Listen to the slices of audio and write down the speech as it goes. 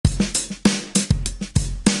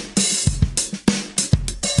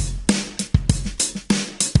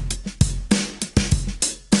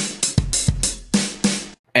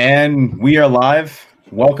And we are live.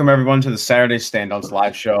 Welcome, everyone, to the Saturday Standouts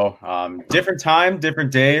live show. Different time,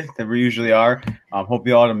 different day than we usually are. Hope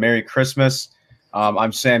you all had a Merry Christmas.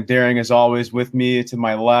 I'm Sam Daring, as always. With me to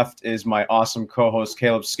my left is my awesome co-host,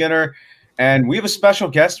 Caleb Skinner. And we have a special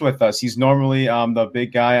guest with us. He's normally the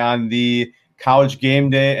big guy on the college game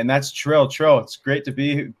day, and that's Trill. Trill, it's great to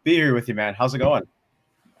be here with you, man. How's it going?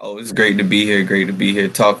 Oh, it's great to be here. Great to be here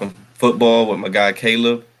talking football with my guy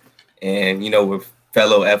Caleb, and we're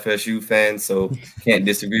fellow FSU fans, so can't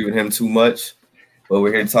disagree with him too much. But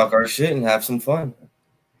we're here to talk our shit and have some fun.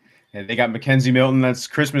 And they got Mackenzie Milton. That's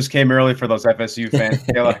Christmas came early for those FSU fans.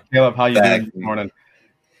 Caleb, how you doing this morning?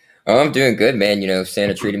 I'm doing good, man.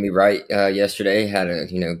 Santa treated me right yesterday. Had a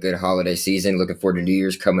good holiday season. Looking forward to New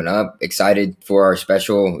Year's coming up. Excited for our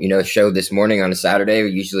special show this morning on a Saturday.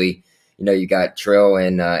 We usually you got Trill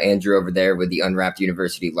and Andrew over there with the Unwrapped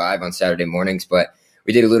University Live on Saturday mornings, but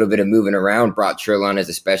we did a little bit of moving around. Brought Trill on as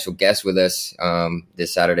a special guest with us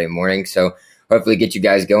this Saturday morning. So hopefully get you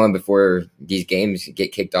guys going before these games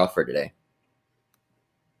get kicked off for today.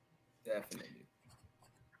 Definitely.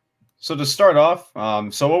 So to start off,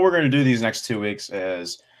 so what we're going to do these next 2 weeks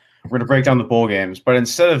is we're going to break down the bowl games, but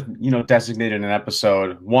instead of designating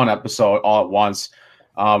one episode all at once,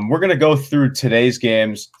 we're going to go through today's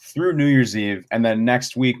games through New Year's Eve, and then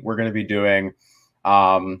next week we're going to be doing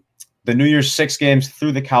the New Year's 6 games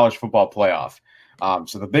through the college football playoff.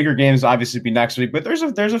 So the bigger games obviously be next week, but there's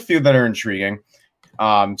a few that are intriguing.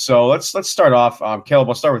 So let's start off. Caleb,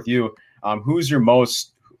 I'll start with you.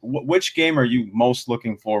 Which game are you most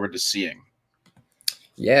looking forward to seeing?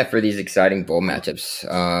 Yeah, for these exciting bowl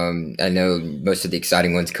matchups. I know most of the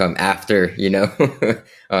exciting ones come after,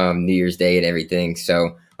 New Year's Day and everything.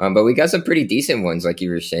 So, but we got some pretty decent ones, like you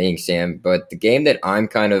were saying, Sam. But the game that I'm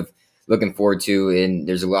kind of looking forward to, and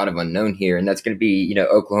there's a lot of unknown here, and that's going to be,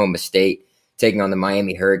 Oklahoma State taking on the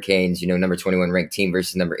Miami Hurricanes, number 21 ranked team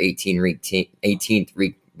versus number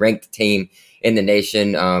 18th ranked team in the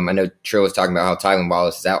nation. I know Trill was talking about how Tylan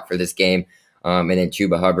Wallace is out for this game. And then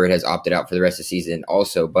Chuba Hubbard has opted out for the rest of the season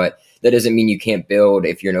also. But that doesn't mean you can't build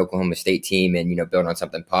if you're an Oklahoma State team and, build on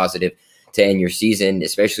something positive to end your season,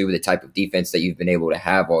 especially with the type of defense that you've been able to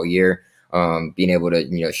have all year. Being able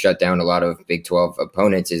to, shut down a lot of Big 12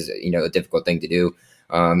 opponents is, a difficult thing to do.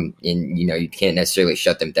 And, you can't necessarily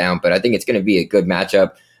shut them down. But I think it's going to be a good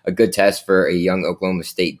matchup, a good test for a young Oklahoma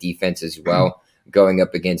State defense as well, going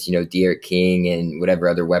up against, D'Eriq King and whatever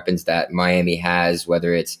other weapons that Miami has,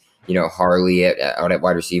 whether it's, Harley out at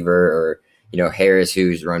wide receiver or, Harris,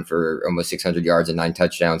 who's run for almost 600 yards and 9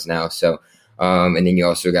 touchdowns now. So, and then you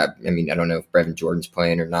also got, I don't know if Brevin Jordan's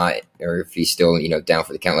playing or not, or if he's still, down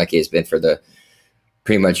for the count like he has been for the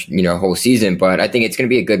pretty much, whole season. But I think it's going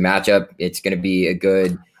to be a good matchup. It's going to be a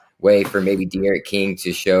good way for maybe D'Eriq King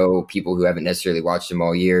to show people who haven't necessarily watched him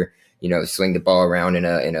all year, sling the ball around in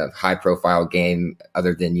a high profile game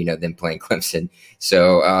other than, them playing Clemson.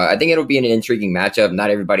 So I think it'll be an intriguing matchup.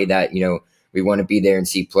 Not everybody that, we want to be there and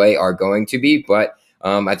see play are going to be, but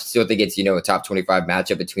I still think it's, a top 25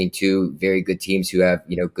 matchup between two very good teams who have,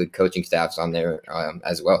 good coaching staffs on there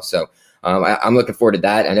as well. So I'm looking forward to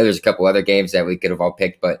that. I know there's a couple other games that we could have all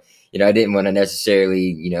picked, but, I didn't want to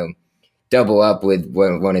necessarily, double up with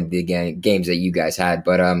one of the games that you guys had.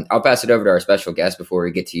 But I'll pass it over to our special guest before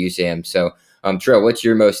we get to you, Sam. So, Trill, what's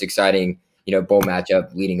your most exciting, bowl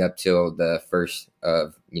matchup leading up till the first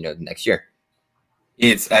of, next year?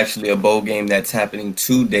 It's actually a bowl game that's happening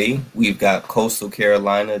today. We've got Coastal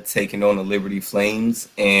Carolina taking on the Liberty Flames.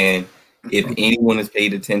 And if anyone has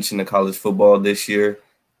paid attention to college football this year,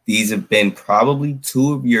 these have been probably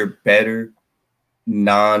two of your better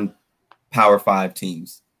non-Power 5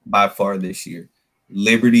 teams by far this year.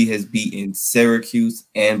 Liberty has beaten Syracuse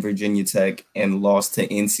and Virginia Tech and lost to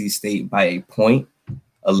NC State by a point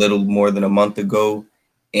a little more than a month ago.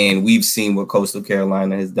 And we've seen what Coastal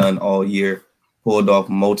Carolina has done all year, pulled off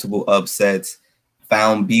multiple upsets,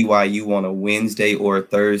 found BYU on a Wednesday or a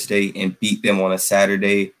Thursday and beat them on a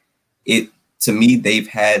Saturday. To me, they've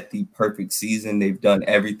had the perfect season. They've done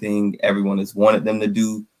everything everyone has wanted them to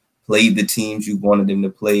do, played the teams you wanted them to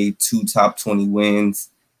play, 2 top 20 wins.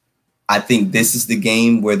 I think this is the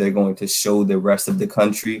game where they're going to show the rest of the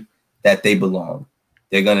country that they belong.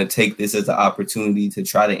 They're going to take this as an opportunity to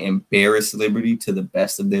try to embarrass Liberty to the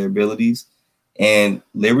best of their abilities. And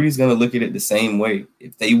Liberty's going to look at it the same way.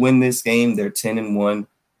 If they win this game, they're 10-1,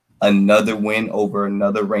 another win over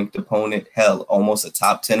another ranked opponent, hell, almost a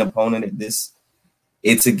top 10 opponent at this.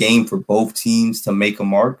 It's a game for both teams to make a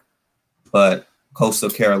mark. But Coastal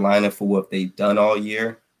Carolina, for what they've done all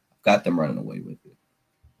year, got them running away with it.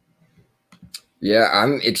 Yeah,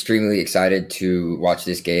 I'm extremely excited to watch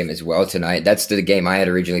this game as well tonight. That's the game I had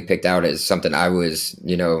originally picked out as something I was,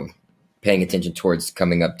 paying attention towards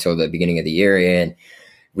coming up till the beginning of the year. And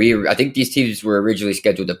I think these teams were originally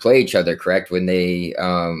scheduled to play each other, correct? When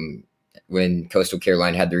Coastal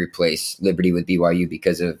Carolina had to replace Liberty with BYU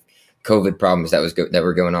because of COVID problems that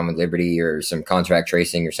were going on with Liberty, or some contract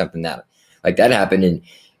tracing or something that happened. And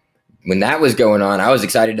when that was going on, I was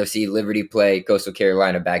excited to see Liberty play Coastal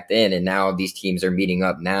Carolina back then, and now these teams are meeting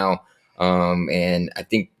up now. And I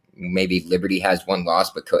think maybe Liberty has one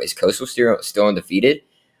loss, but is Coastal still undefeated?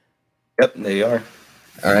 Yep, they are.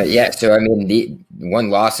 All right, yeah. So I mean, the one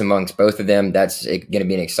loss amongst both of them, that's going to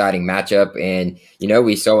be an exciting matchup. And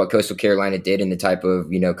we saw what Coastal Carolina did and the type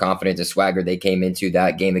of confidence and swagger they came into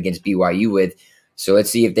that game against BYU with. So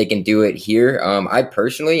let's see if they can do it here. I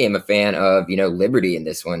personally am a fan of Liberty in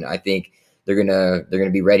this one. I think they're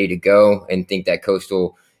gonna be ready to go, and think that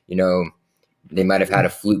Coastal, they might have had a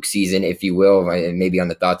fluke season, if you will, maybe on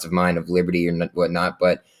the thoughts of mind of Liberty or whatnot.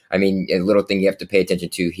 But I mean, a little thing you have to pay attention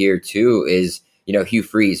to here too is Hugh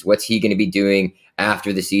Freeze. What's he going to be doing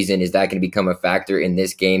after the season? Is that going to become a factor in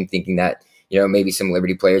this game? Thinking that maybe some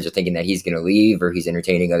Liberty players are thinking that he's going to leave or he's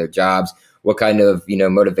entertaining other jobs. What kind of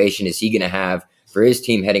motivation is he going to have for his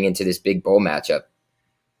team heading into this big bowl matchup?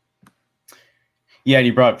 Yeah, and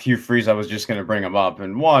you brought up Hugh Freeze. I was just going to bring him up.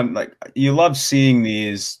 And one, you love seeing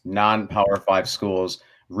these non-Power 5 schools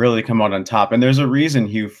really come out on top. And there's a reason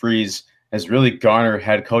Hugh Freeze has really garnered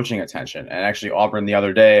head coaching attention. And actually, Auburn the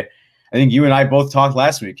other day, I think you and I both talked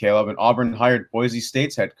last week, Caleb, and Auburn hired Boise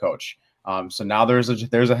State's head coach. So now there's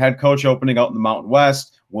a head coach opening out in the Mountain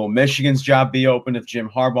West. Will Michigan's job be open if Jim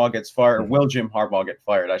Harbaugh gets fired? Or will Jim Harbaugh get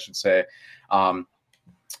fired, I should say. But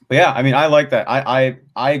yeah, I mean, I like that.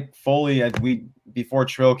 I fully, before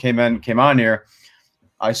Trill came on here,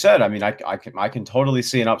 I said, I mean, I can totally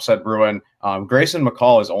see an upset brewing. Grayson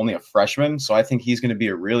McCall is only a freshman, so I think he's going to be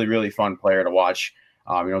a really, really fun player to watch,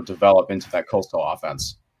 develop into that Coastal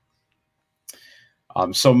offense.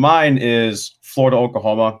 So mine is Florida,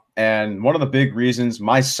 Oklahoma. And one of the big reasons,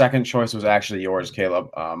 my second choice was actually yours, Caleb,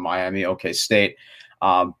 Miami, OK State.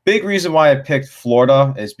 Big reason why I picked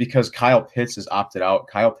Florida is because Kyle Pitts is opted out.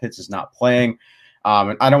 Kyle Pitts is not playing.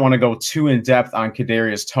 And I don't want to go too in depth on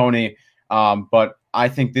Kadarius Toney, but I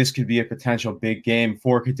think this could be a potential big game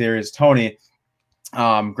for Kadarius Toney.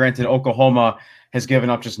 Granted, Oklahoma has given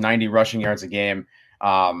up just 90 rushing yards a game.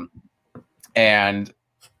 And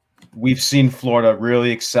we've seen Florida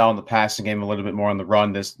really excel in the passing game a little bit more on the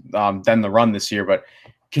run than the run this year. But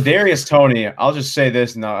Kadarius Toney, I'll just say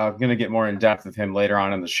this, and I'm going to get more in depth with him later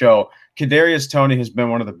on in the show. Kadarius Toney has been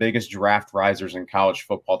one of the biggest draft risers in college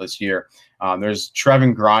football this year. There's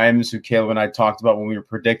Trevin Grimes, who Caleb and I talked about when we were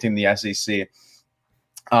predicting the SEC.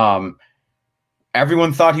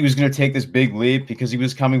 Everyone thought he was going to take this big leap because he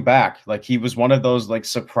was coming back. Like, he was one of those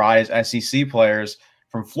surprise SEC players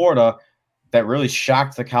from Florida that really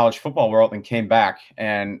shocked the college football world and came back.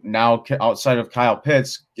 And now, outside of Kyle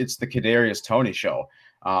Pitts, it's the Kadarius Toney show.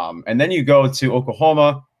 And then you go to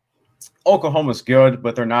Oklahoma. Oklahoma's good,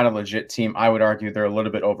 but they're not a legit team. I would argue they're a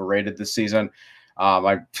little bit overrated this season.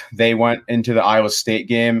 They went into the Iowa State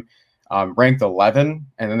game ranked 11,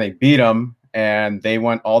 and then they beat them, and they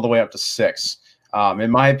went all the way up to 6.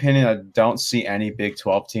 In my opinion, I don't see any Big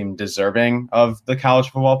 12 team deserving of the college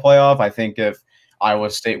football playoff. I think if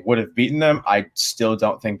Iowa State would have beaten them, I still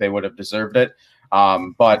don't think they would have deserved it.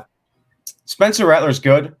 But Spencer Rattler's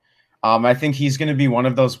good. I think he's going to be one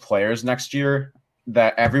of those players next year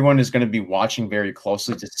that everyone is going to be watching very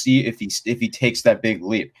closely to see if he takes that big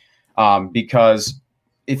leap. Because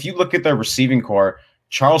if you look at their receiving core,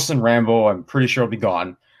 Charleston Rambo, I'm pretty sure will be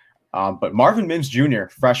gone. But Marvin Mims Jr.,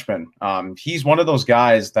 freshman, he's one of those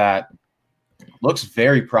guys that looks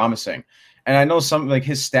very promising. And I know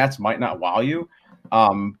his stats might not wow you,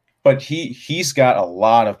 but he's got a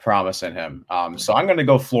lot of promise in him. So I'm going to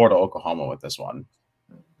go Florida, Oklahoma with this one.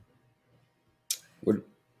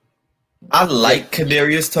 I like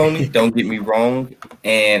Kadarius Toney, don't get me wrong.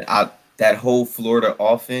 And that whole Florida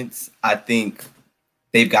offense, I think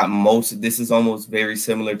they've got this is almost very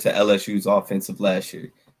similar to LSU's offense of last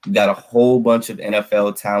year. You got a whole bunch of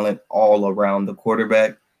NFL talent all around the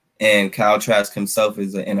quarterback, and Kyle Trask himself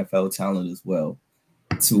is an NFL talent as well.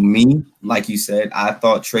 To me, like you said, I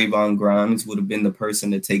thought Trayvon Grimes would have been the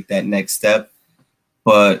person to take that next step.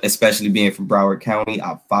 But especially being from Broward County,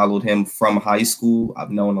 I followed him from high school. I've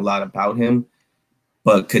known a lot about him.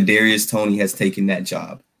 But Kadarius Toney has taken that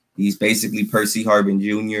job. He's basically Percy Harvin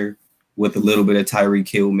Jr. with a little bit of Tyreek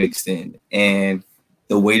Hill mixed in. And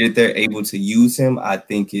the way that they're able to use him, I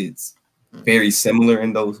think it's very similar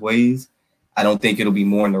in those ways. I don't think it'll be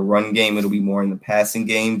more in the run game. It'll be more in the passing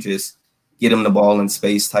game. Just get them the ball in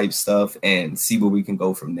space type stuff and see where we can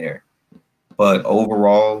go from there. But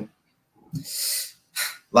overall,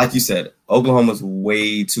 like you said, Oklahoma's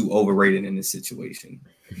way too overrated in this situation.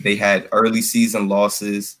 They had early season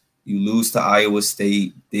losses. You lose to Iowa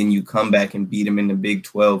State, then you come back and beat them in the Big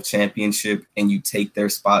 12 championship, and you take their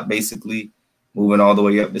spot basically, moving all the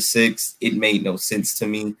way up to 6. It made no sense to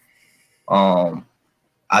me.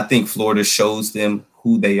 I think Florida shows them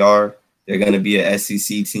who they are. They're going to be an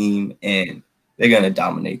SEC team, and they're going to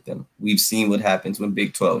dominate them. We've seen what happens when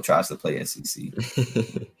Big 12 tries to play SEC.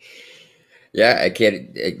 Yeah, I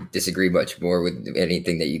can't disagree much more with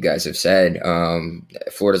anything that you guys have said.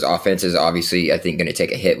 Florida's offense is obviously, I think, going to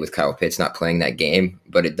take a hit with Kyle Pitts not playing that game,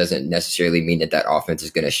 but it doesn't necessarily mean that offense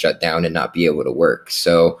is going to shut down and not be able to work.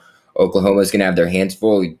 So Oklahoma is going to have their hands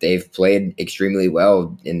full. They've played extremely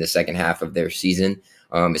well in the second half of their season,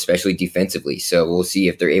 especially defensively. So we'll see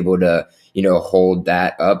if they're able to, hold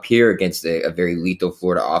that up here against a very lethal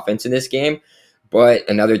Florida offense in this game. But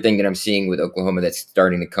another thing that I'm seeing with Oklahoma that's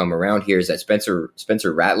starting to come around here is that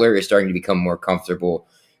Spencer Rattler is starting to become more comfortable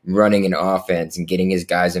running an offense and getting his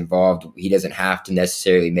guys involved. He doesn't have to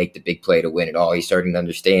necessarily make the big play to win it all. He's starting to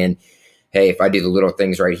understand, hey, if I do the little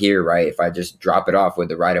things right here, right, if I just drop it off with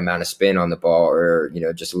the right amount of spin on the ball or,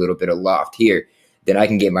 just a little bit of loft here, then I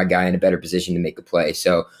can get my guy in a better position to make a play.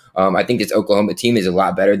 So I think this Oklahoma team is a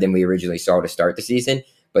lot better than we originally saw to start the season.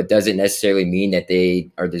 But does it necessarily mean that they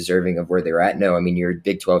are deserving of where they're at? No, I mean, you're a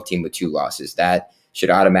Big 12 team with 2 losses. That should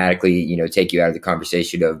automatically, take you out of the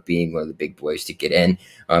conversation of being one of the big boys to get in.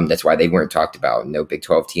 That's why they weren't talked about. No Big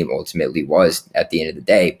 12 team ultimately was at the end of the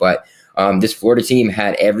day. But this Florida team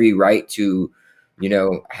had every right to,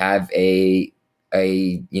 have a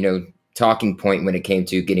talking point when it came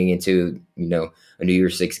to getting into, a New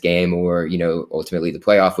Year's Six game or, ultimately the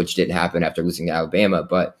playoff, which didn't happen after losing to Alabama.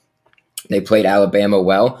 But they played Alabama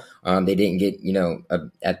well. They didn't get,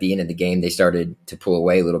 at the end of the game, they started to pull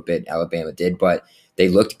away a little bit. Alabama did, but they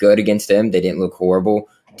looked good against them. They didn't look horrible.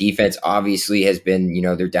 Defense obviously has been,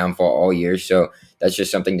 their downfall all year. So that's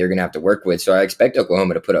just something they're going to have to work with. So I expect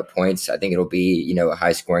Oklahoma to put up points. I think it'll be, a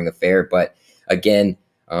high scoring affair. But again,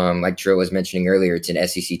 like Trill was mentioning earlier, it's an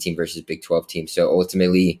SEC team versus Big 12 team. So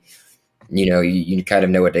ultimately, you kind of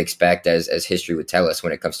know what to expect as history would tell us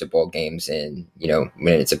when it comes to bowl games and,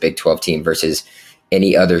 when it's a Big 12 team versus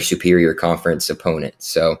any other superior conference opponent.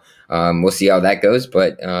 So we'll see how that goes.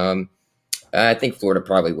 But I think Florida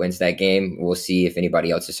probably wins that game. We'll see if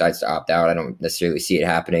anybody else decides to opt out. I don't necessarily see it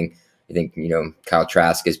happening. I think, Kyle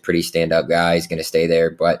Trask is a pretty stand-up guy. He's going to stay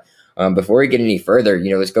there. But before we get any further,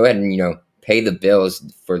 let's go ahead and, pay the bills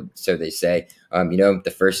so they say.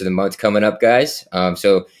 The first of the month coming up, guys.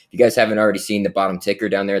 So if you guys haven't already seen the bottom ticker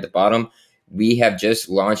down there at the bottom, we have just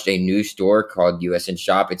launched a new store called USN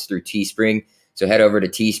Shop. It's through Teespring. So head over to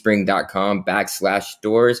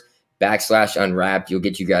teespring.com/stores/unwrapped. You'll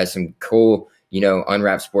get you guys some cool,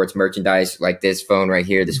 unwrapped sports merchandise like this phone right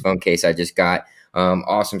here, this phone case I just got.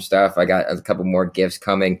 Awesome stuff. I got a couple more gifts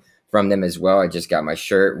coming from them as well. I just got my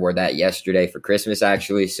shirt, wore that yesterday for Christmas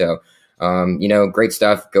actually. So great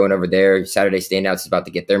stuff going over there. Saturday Standouts is about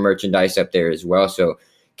to get their merchandise up there as well. So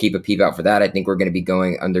keep a peep out for that. I think we're going to be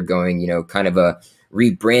undergoing, kind of a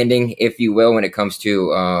rebranding, if you will, when it comes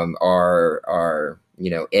to our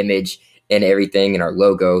image and everything and our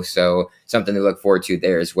logo. So something to look forward to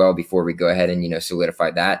there as well before we go ahead and,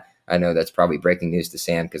 solidify that. I know that's probably breaking news to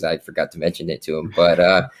Sam because I forgot to mention it to him.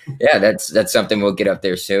 But yeah, that's something we'll get up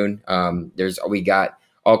there soon. We got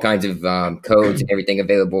all kinds of codes and everything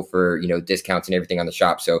available for, discounts and everything on the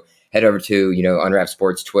shop. So head over to, Unwrapped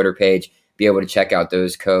Sports Twitter page, be able to check out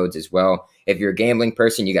those codes as well. If you're a gambling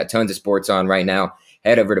person, you got tons of sports on right now.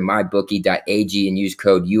 Head over to mybookie.ag and use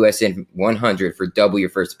code USN100 for double your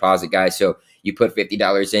first deposit, guys. So you put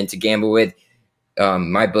 $50 in to gamble with,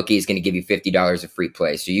 MyBookie is going to give you $50 of free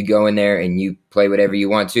play. So you go in there and you play whatever you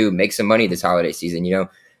want to, make some money this holiday season.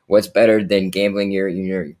 What's better than gambling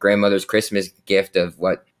your grandmother's Christmas gift of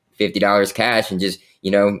 $50 cash and just,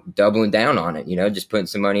 doubling down on it, just putting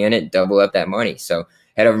some money in it, double up that money. So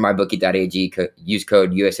head over to mybookie.ag, use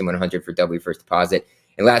code USN100 for double your first deposit.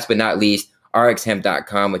 And last but not least,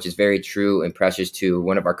 rxhemp.com, which is very true and precious to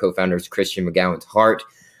one of our co-founders, Christian McGowan's heart.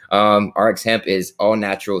 RX Hemp is all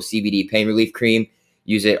natural CBD pain relief cream.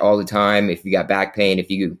 Use it all the time. If you got back pain, if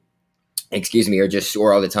you, or just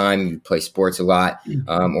sore all the time, you play sports a lot,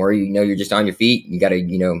 or, you're just on your feet, you got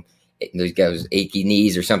to, those achy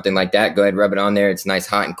knees or something like that, go ahead and rub it on there. It's nice,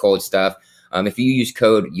 hot and cold stuff. If you use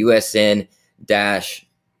code USN-100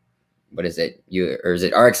 what is it? Or is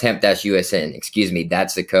it RXHemp-USN? Excuse me,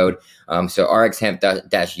 that's the code. So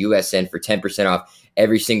RXHemp-USN for 10% off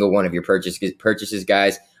every single one of your purchases,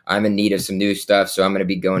 guys. I'm in need of some new stuff, so I'm going to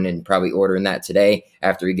be going and probably ordering that today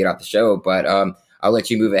after we get off the show. But I'll let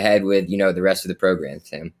you move ahead with the rest of the program,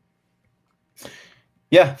 Sam.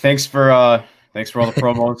 Yeah, thanks for all the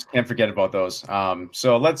promos. Can't forget about those.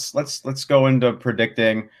 So let's go into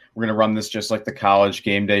predicting. We're gonna run this just like the college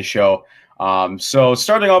game day show. So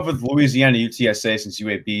starting off with Louisiana UTSA, since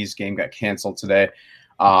UAB's game got canceled today.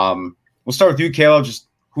 We'll start with you, Caleb. Just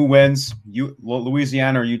who wins,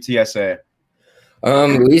 Louisiana or UTSA?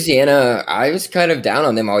 Louisiana, I was kind of down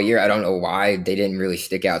on them all year. I don't know why they didn't really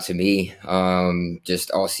stick out to me.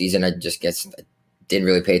 Just all season, I just guess I didn't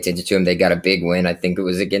really pay attention to them. They got a big win. I think it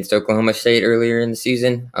was against Oklahoma State earlier in the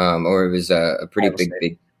season, or it was a pretty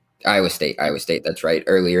big Iowa State. That's right,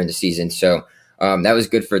 earlier in the season. So that was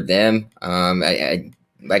good for them.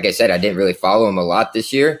 Like I said, I didn't really follow them a lot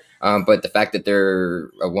this year, but the fact that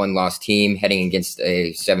they're a one-loss team heading against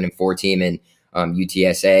a 7-4 team and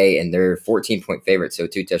UTSA, and they're 14-point favorites, so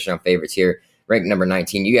 2 touchdown favorites here, ranked number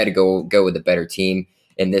 19. You got to go with a better team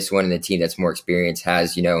in this one, and the team that's more experienced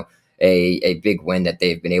has a big win that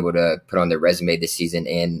they've been able to put on their resume this season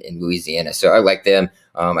in Louisiana. So I like them.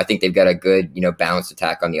 I think they've got a good balanced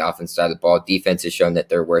attack on the offense side of the ball. Defense has shown that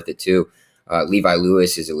they're worth it too. Levi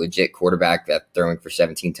Lewis is a legit quarterback that's throwing for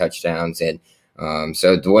 17 touchdowns, and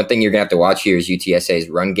so the one thing you're gonna have to watch here is UTSA's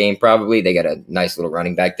run game. Probably they got a nice little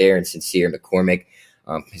running back there, and Sincere McCormick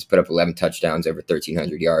has put up 11 touchdowns, over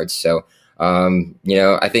 1,300 yards. So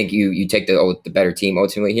I think you take the better team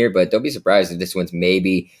ultimately here, but don't be surprised if this one's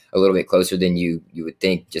maybe a little bit closer than you would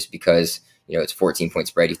think, just because it's 14-point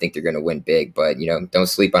spread. You think they're going to win big, but don't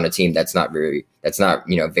sleep on a team that's not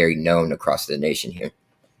very known across the nation here.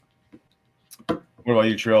 What about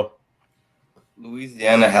you, Trill?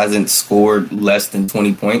 Louisiana hasn't scored less than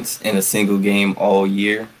 20 points in a single game all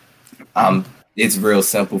year. It's real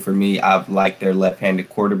simple for me. I've liked their left-handed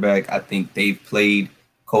quarterback. I think they've played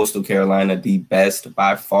Coastal Carolina the best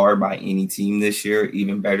by far by any team this year,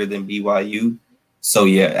 even better than BYU. So,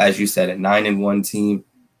 yeah, as you said, a 9-1 team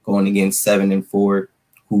going against 7-4,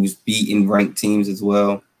 who's beaten ranked teams as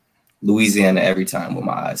well. Louisiana every time with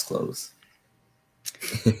my eyes closed.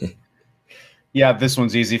 Yeah, this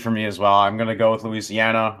one's easy for me as well. I'm going to go with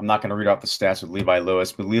Louisiana. I'm not going to read off the stats with Levi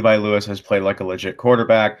Lewis, but Levi Lewis has played like a legit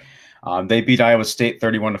quarterback. They beat Iowa State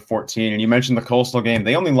 31-14, and you mentioned the Coastal game.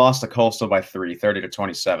 They only lost to Coastal by 3,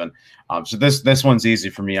 30-27. So this one's easy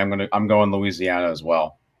for me. I'm going Louisiana as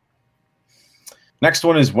well. Next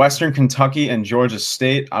one is Western Kentucky and Georgia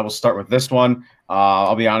State. I will start with this one.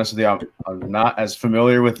 I'll be honest with you, I'm not as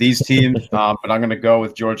familiar with these teams, but I'm going to go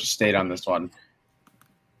with Georgia State on this one.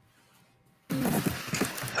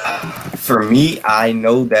 For me, I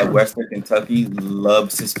know that Western Kentucky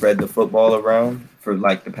loves to spread the football around. For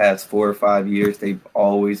like the past 4 or 5 years, they've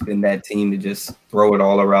always been that team to just throw it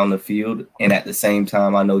all around the field. And at the same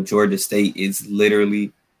time, I know Georgia State is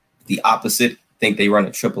literally the opposite. I think they run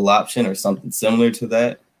a triple option or something similar to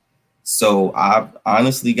that. So I've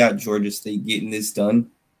honestly got Georgia State getting this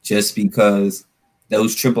done, just because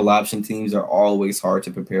those triple option teams are always hard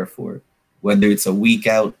to prepare for. Whether it's a week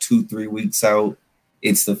out, 2-3 weeks out,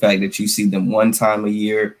 it's the fact that you see them one time a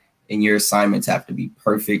year and your assignments have to be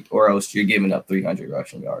perfect, or else you're giving up 300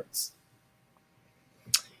 rushing yards.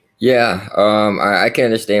 Yeah, I can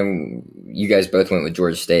understand. You guys both went with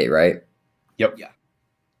Georgia State, right? Yep. Yeah.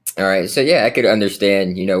 All right. So, yeah, I could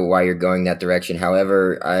understand, why you're going that direction.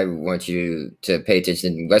 However, I want you to pay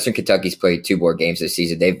attention. Western Kentucky's played 2 more games this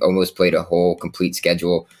season. They've almost played a whole complete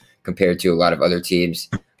schedule compared to a lot of other teams.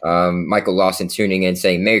 Michael Lawson tuning in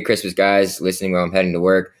saying, "Merry Christmas, guys, listening while I'm heading to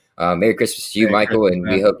work." Merry Christmas to you, Merry Michael, Christmas, and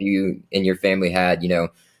man. we hope you and your family had,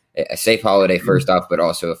 a safe holiday first off, but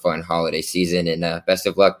also a fun holiday season, and best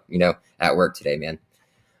of luck, at work today, man.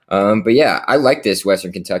 But yeah, I like this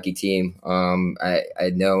Western Kentucky team. I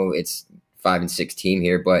know it's 5-6 team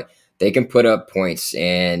here, but they can put up points,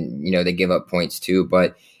 and they give up points too.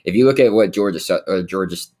 But if you look at what Georgia State,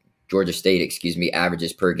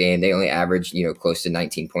 averages per game, they only average close to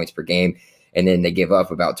 19 points per game, and then they give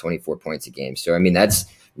up about 24 points a game. So I mean, that's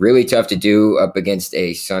really tough to do up against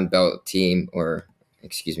a Sun Belt team, or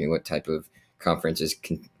what type of conferences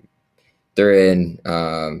they're in?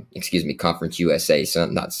 Conference USA,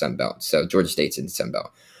 not Sun Belt. So Georgia State's in the Sun Belt.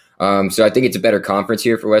 So I think it's a better conference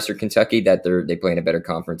here for Western Kentucky, that they play in a better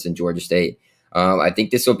conference than Georgia State. I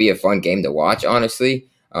think this will be a fun game to watch, honestly.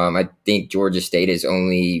 I think Georgia State has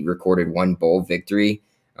only recorded 1 bowl victory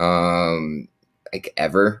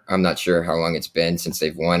ever. I'm not sure how long it's been since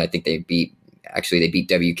they've won. I think they beat Actually, they beat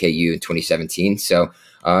WKU in 2017. So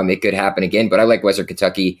it could happen again. But I like Western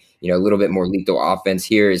Kentucky. A little bit more lethal offense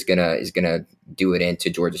here is gonna do it into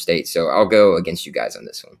Georgia State. So I'll go against you guys on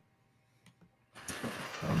this one.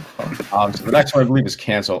 So the next one I believe is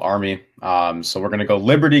canceled Army. So we're gonna go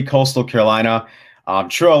Liberty, Coastal Carolina.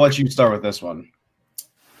 True, I'll let you start with this one.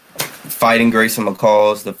 Fighting Grayson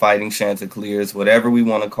McCalls, the Fighting Chanticleers, whatever we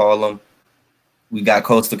want to call them. We got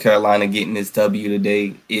Coastal Carolina getting this W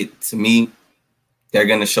today. To me, they're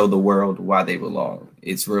going to show the world why they belong.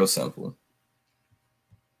 It's real simple.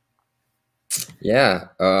 Yeah,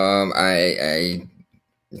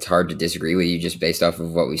 it's hard to disagree with you just based off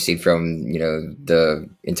of what we see from the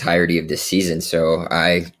entirety of this season. So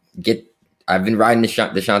I've been riding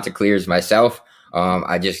the Chanticleers myself.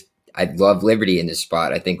 I love Liberty in this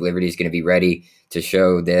spot. I think Liberty is going to be ready to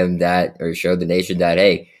show them that, or show the nation that,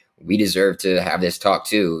 hey, we deserve to have this talk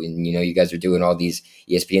too. And you guys are doing all these,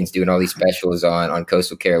 ESPN's doing all these specials on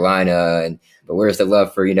Coastal Carolina, but where's the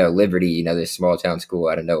love for Liberty? This small town school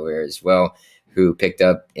out of nowhere as well, who picked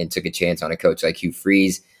up and took a chance on a coach like Hugh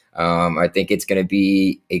Freeze. I think it's going to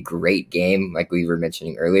be a great game, like we were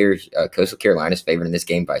mentioning earlier. Coastal Carolina's favored in this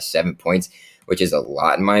game by 7 points, which is a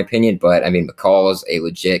lot in my opinion. But I mean, McCall's a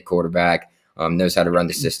legit quarterback, knows how to run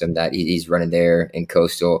the system that he's running there in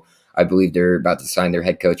Coastal. I believe they're about to sign their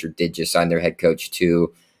head coach, or did just sign their head coach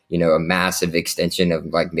to, a massive extension of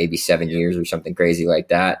like maybe 7 years or something crazy like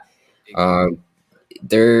that.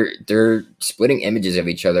 They're splitting images of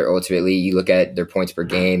each other. Ultimately, you look at their points per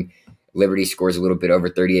game. Liberty scores a little bit over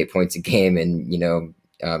 38 points a game, and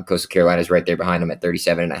Coastal Carolina is right there behind them at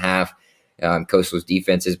 37.5. Coastal's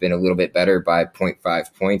defense has been a little bit better by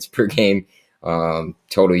 0.5 points per game.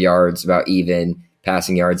 Total yards about even,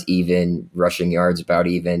 passing yards even, rushing yards about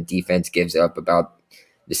even. Defense gives up about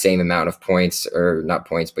the same amount of points, or not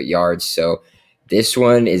points, but yards. So this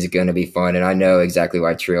one is going to be fun, and I know exactly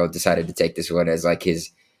why Trill decided to take this one as like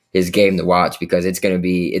his game to watch, because it's going to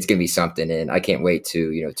be something, and I can't wait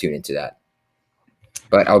to tune into that.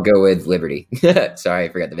 But I'll go with Liberty. Sorry, I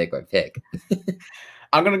forgot to make my pick.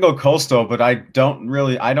 I'm going to go Coastal, but I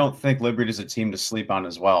don't think Liberty is a team to sleep on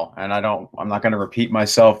as well. And I'm not going to repeat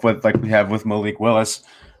myself with like we have with Malik Willis.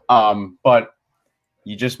 But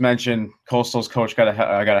you just mentioned Coastal's coach got a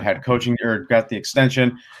head coaching, or got the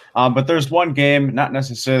extension. But there's one game, not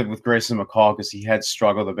necessarily with Grayson McCall, because he had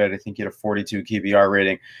struggled a bit. I think he had a 42 QBR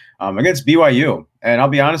rating against BYU. And I'll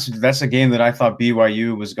be honest with you, that's a game that I thought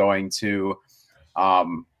BYU was going to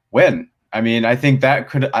win. I mean, I think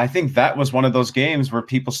that was one of those games where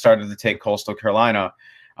people started to take Coastal Carolina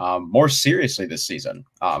more seriously this season.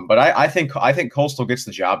 But I think Coastal gets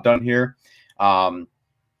the job done here. I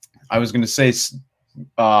was going to say,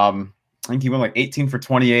 I think he went like 18 for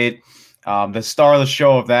 28. The star of the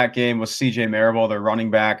show of that game was CJ Marable, their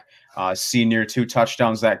running back, senior, 2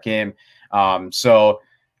 touchdowns that game. So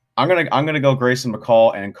I'm gonna go Grayson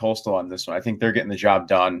McCall and Coastal on this one. I think they're getting the job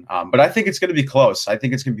done, but I think it's going to be close. I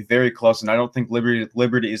think it's going to be very close, and I don't think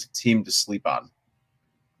Liberty is a team to sleep on.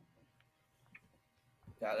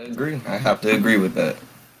 Gotta agree. I have to agree with that.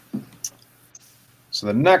 So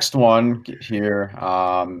the next one here,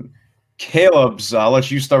 Caleb's. I'll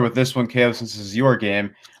let you start with this one, Caleb, since this is your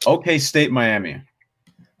game. OK State, Miami.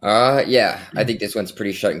 Yeah, I think this one's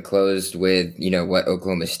pretty shut and closed with what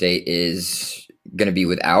Oklahoma State is going to be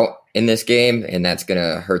without in this game, and that's going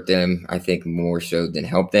to hurt them, I think, more so than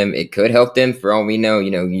help them. It could help them for all we know.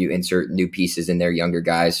 You insert new pieces in there, younger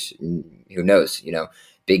guys, who knows,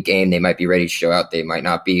 big game, they might be ready to show out, they might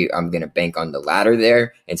not be. I'm going to bank on the latter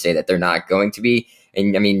there and say that they're not going to be.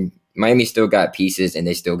 And I mean, Miami still got pieces, and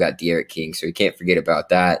they still got De'Aaron King, so you can't forget about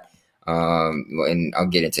that. And I'll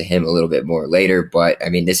get into him a little bit more later, but I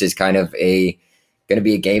mean, this is kind of going to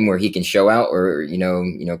be a game where he can show out, or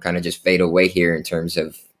kind of just fade away here in terms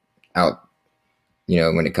of out,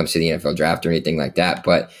 when it comes to the NFL draft or anything like that.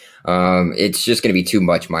 But it's just going to be too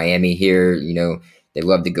much Miami here. They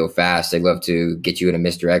love to go fast, they love to get you in a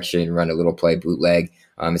misdirection, run a little play bootleg.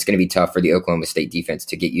 It's going to be tough for the Oklahoma State defense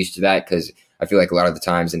to get used to that, because I feel like a lot of the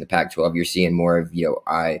times in the Pac-12 you're seeing more of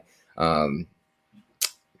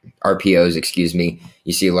RPOs, excuse me.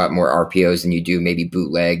 You see a lot more RPOs than you do maybe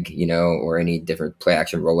bootleg, or any different play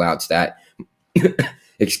action rollouts that,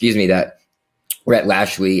 excuse me, that Rhett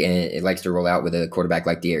Lashley and it likes to roll out with a quarterback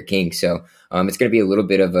like De'Aaron King. So it's going to be a little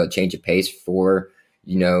bit of a change of pace for,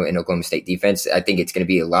 an Oklahoma State defense. I think it's going to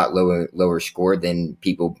be a lot lower score than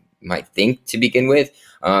people might think to begin with.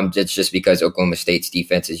 That's just because Oklahoma State's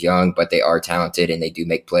defense is young, but they are talented and they do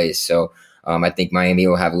make plays. So I think Miami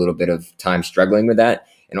will have a little bit of time struggling with that.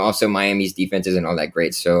 And also Miami's defense isn't all that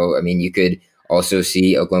great. So, I mean, you could also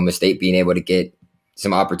see Oklahoma State being able to get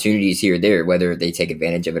some opportunities here or there, whether they take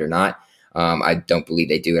advantage of it or not. I don't believe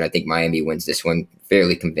they do, and I think Miami wins this one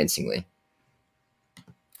fairly convincingly.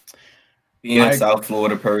 Being a South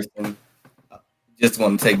Florida person, just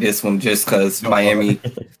want to take this one just because Miami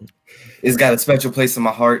has got a special place in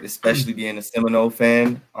my heart, especially being a Seminole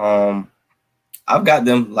fan. I've got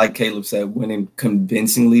them, like Caleb said, winning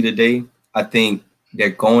convincingly today. I think they're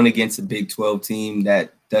going against a Big 12 team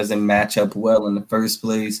that doesn't match up well in the first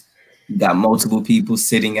place. You got multiple people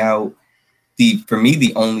sitting out. For me,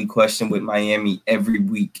 the only question with Miami every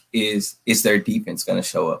week is their defense going to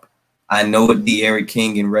show up? I know what De'Aaron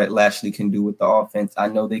King and Rhett Lashley can do with the offense. I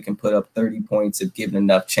know they can put up 30 points if given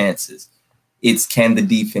enough chances. It's can the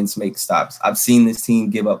defense make stops? I've seen this team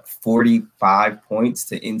give up 45 points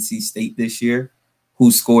to NC State this year,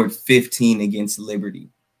 who scored 15 against Liberty.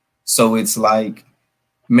 So it's like,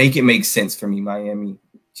 make it make sense for me, Miami.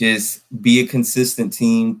 Just be a consistent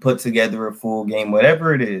team, put together a full game,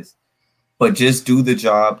 whatever it is. But just do the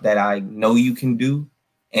job that I know you can do,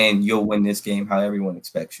 and you'll win this game how everyone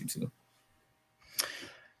expects you to.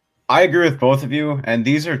 I agree with both of you, and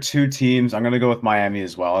these are two teams. I'm going to go with Miami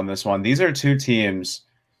as well in this one. These are two teams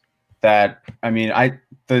that, I mean,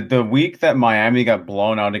 the week that Miami got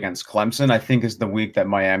blown out against Clemson, I think is the week that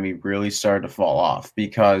Miami really started to fall off,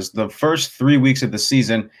 because the first 3 weeks of the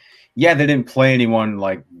season, yeah, they didn't play anyone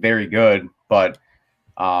like very good, but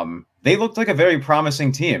they looked like a very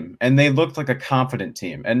promising team, and they looked like a confident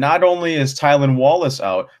team. And not only is Tylan Wallace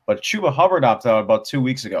out, but Chuba Hubbard opted out about 2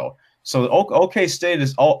 weeks ago. So OK State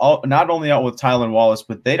is not only out with Tylan Wallace,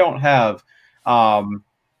 but they don't have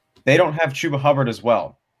Chuba Hubbard as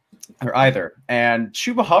well, or either. And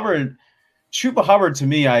Chuba Hubbard, to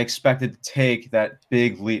me, I expected to take that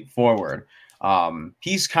big leap forward.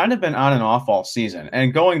 He's kind of been on and off all season,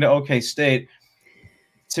 and going to OK State,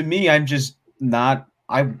 to me, I'm just not.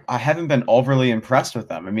 I haven't been overly impressed with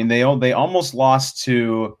them. I mean, they almost lost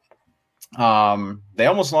to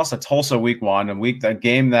Tulsa week one, a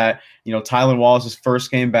game that, you know, Tylan Wallace's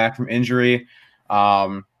first game back from injury.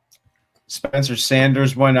 Spencer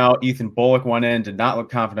Sanders went out. Ethan Bullock went in, did not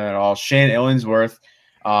look confident at all. Shane Illingsworth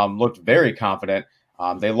looked very confident.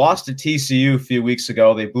 They lost to TCU a few weeks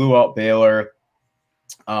ago. They blew out Baylor.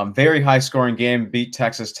 Very high scoring game, beat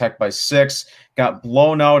Texas Tech by 6, got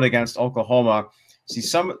blown out against Oklahoma.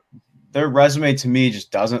 See, their resume to me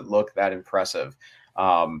just doesn't look that impressive.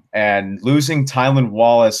 And losing Tylan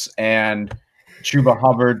Wallace and Chuba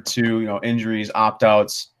Hubbard to, you know, injuries,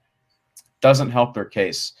 opt-outs doesn't help their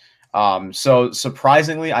case. So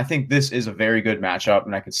surprisingly, I think this is a very good matchup,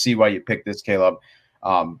 and I can see why you picked this, Caleb.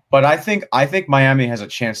 But I think Miami has a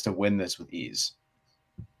chance to win this with ease.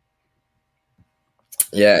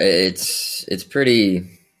 Yeah, it's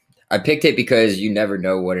pretty. I picked it because you never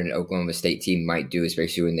know what an Oklahoma State team might do,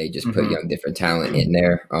 especially when they just put young, different talent in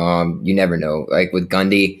there. You never know. Like with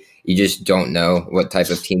Gundy, you just don't know what type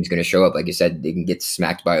of team's going to show up. Like you said, they can get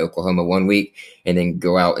smacked by Oklahoma one week and then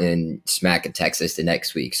go out and smack a Texas the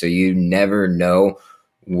next week. So you never know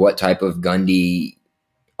what type of Gundy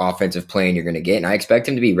offensive plan you're going to get. And I expect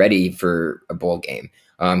him to be ready for a bowl game.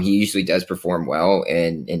 He usually does perform well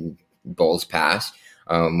in bowls past.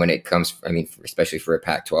 When it comes, I mean, especially for a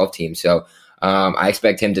Pac-12 team. So I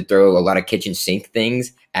expect him to throw a lot of kitchen sink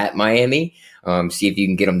things at Miami, see if you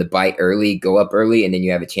can get them to bite early, go up early, and then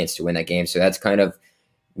you have a chance to win that game. So that's kind of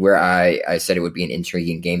where I said it would be an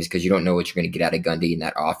intriguing game, because you don't know what you're going to get out of Gundy in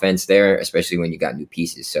that offense there, especially when you got new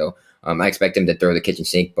pieces. So I expect him to throw the kitchen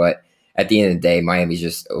sink, but at the end of the day, Miami's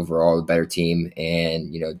just overall a better team,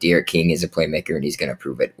 and, you know, De'Aaron King is a playmaker, and he's going to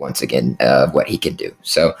prove it once again what he can do.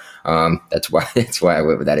 So that's why I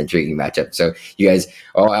went with that intriguing matchup. So you guys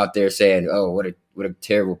all out there saying, "Oh, what a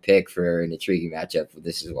terrible pick for an intriguing matchup." Well,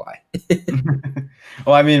 this is why.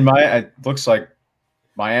 Well, I mean, it looks like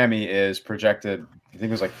Miami is projected. I think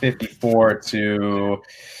it was like 54 to.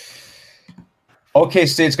 OK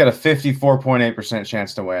State's got a 54.8%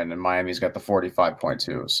 chance to win, and Miami's got the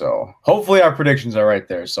 45.2. So hopefully our predictions are right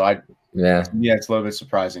there. So it's a little bit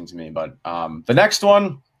surprising to me. But the next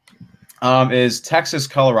one is Texas,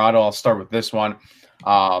 Colorado. I'll start with this one.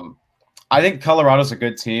 I think Colorado's a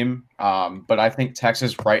good team, but I think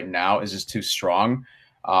Texas right now is just too strong.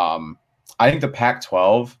 I think the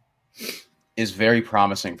Pac-12 is very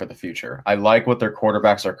promising for the future. I like what their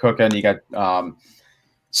quarterbacks are cooking. You got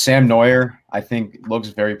Sam Neuer, I think, looks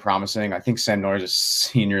very promising. I think Sam Neuer is a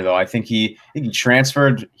senior, though. I think he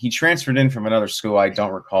transferred. He transferred in from another school. I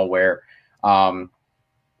don't recall where. But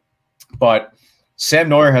Sam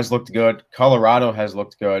Neuer has looked good. Colorado has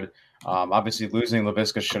looked good. Obviously, losing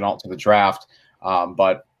Laviska Shenault to the draft.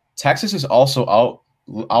 But Texas is also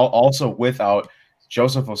without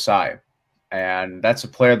Joseph Osai. and that's a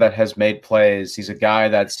player that has made plays. He's a guy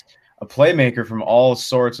that's a playmaker from all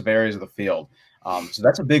sorts of areas of the field. So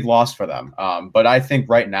that's a big loss for them. But I think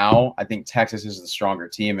right now, I think Texas is the stronger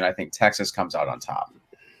team, and I think Texas comes out on top.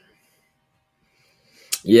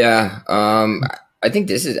 Yeah, I think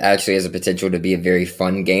this is actually has a potential to be a very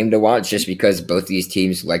fun game to watch, just because both these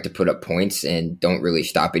teams like to put up points and don't really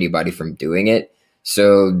stop anybody from doing it.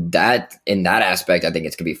 So that in that aspect, I think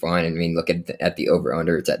it's gonna be fun. I mean, look at the over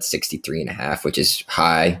under; it's at 63.5, which is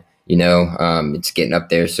high. It's getting up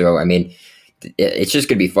there. So I mean, it's just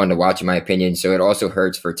gonna be fun to watch, in my opinion. So it also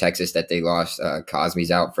hurts for Texas that they lost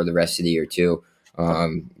Cosme's out for the rest of the year too.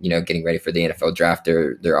 Getting ready for the NFL draft,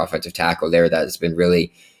 their offensive tackle there that has been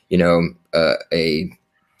really, a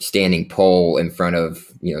standing pole in front of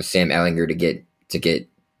Sam Ehlinger to get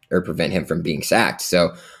or prevent him from being sacked.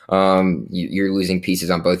 So you're losing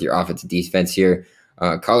pieces on both your offense and defense here.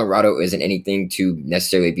 Colorado isn't anything to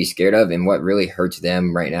necessarily be scared of, and what really hurts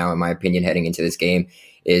them right now, in my opinion, heading into this game,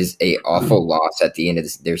 is a awful loss at the end of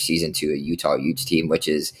their season to a Utah Utes team, which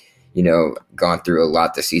is gone through a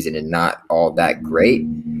lot this season and not all that great.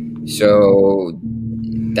 So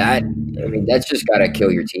that's just got to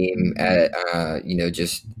kill your team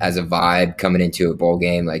just as a vibe coming into a bowl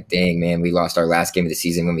game. Like, dang, man, we lost our last game of the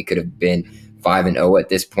season when we could have been 5-0 at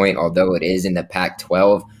this point, although it is in the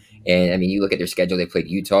Pac-12. And I mean, you look at their schedule, they played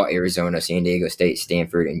Utah, Arizona, San Diego State,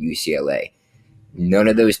 Stanford, and UCLA. None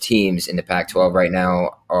of those teams in the Pac-12 right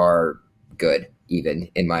now are good, even,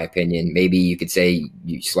 in my opinion. Maybe you could say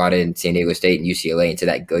you slot in San Diego State and UCLA into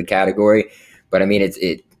that good category. But I mean,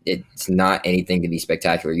 it's not anything to be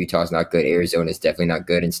spectacular. Utah's not good. Arizona's definitely not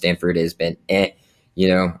good. And Stanford has been,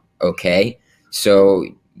 okay. So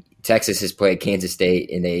Texas has played Kansas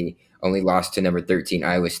State, and they only lost to number 13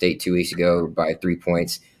 Iowa State 2 weeks ago by 3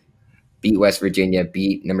 points. Beat West Virginia,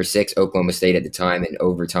 beat number 6 Oklahoma State at the time in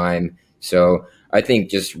overtime. So I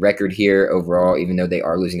think just record here overall, even though they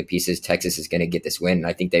are losing the pieces, Texas is going to get this win. And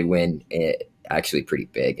I think they win actually pretty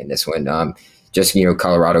big in this one.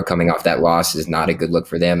 Colorado coming off that loss is not a good look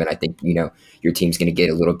for them. And I think, your team's going to get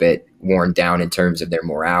a little bit worn down in terms of their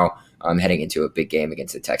morale heading into a big game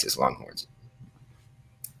against the Texas Longhorns.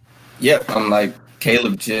 Yep, I'm like,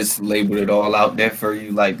 Caleb just labeled it all out there for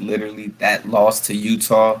you. Like, literally, that loss to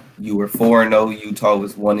Utah, you were 4-0, Utah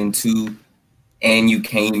was 1-2, and you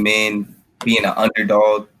came in being an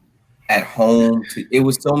underdog at home. It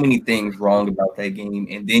was so many things wrong about that game,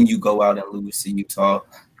 and then you go out and lose to Utah.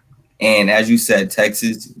 And as you said,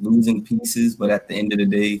 Texas losing pieces, but at the end of the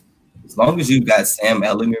day, as long as you've got Sam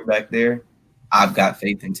Ehlinger back there, I've got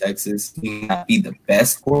faith in Texas. He may not be the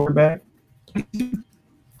best quarterback,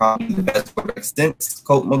 probably the best quarterback since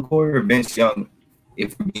Colt McCoy or Vince Young,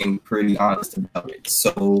 if we're being pretty honest about it.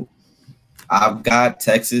 So I've got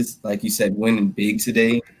Texas, like you said, winning big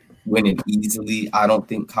today, winning easily. I don't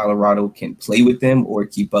think Colorado can play with them or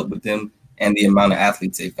keep up with them and the amount of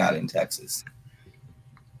athletes they've got in Texas.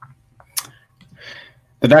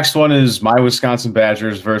 The next one is my Wisconsin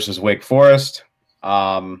Badgers versus Wake Forest.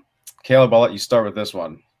 Caleb, I'll let you start with this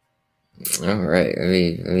one. All right, let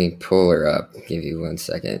me pull her up. Give you 1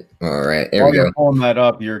 second. All right, there we go. You're pulling that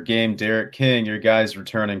up, your game, Derek King, your guy's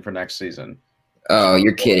returning for next season. Oh,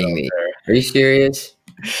 you're kidding me. Are you serious?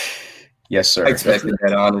 Yes, sir. I expected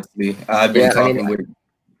that, honestly. I've been talking with.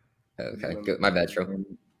 Okay, good. My bad, Tro.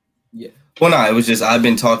 Yeah. Well, no, it was just I've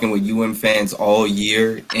been talking with UM fans all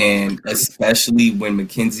year, and especially when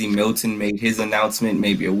Mackenzie Milton made his announcement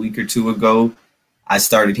maybe a week or two ago, I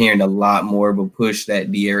started hearing a lot more of a push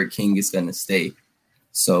that D'Eriq King is going to stay.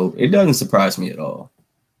 So it doesn't surprise me at all.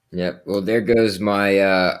 Yep. Well, there goes my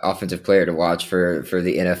offensive player to watch for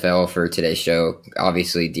the NFL for today's show.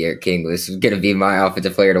 Obviously, D'Eriq King was going to be my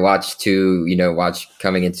offensive player to watch watch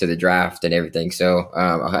coming into the draft and everything. So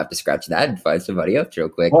I'll have to scratch that and find somebody else real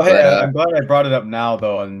quick. Well, hey, I'm glad I brought it up now,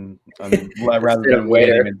 though, and rather than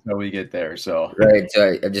waiting until we get there. So right.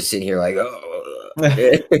 So I'm just sitting here like,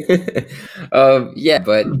 yeah,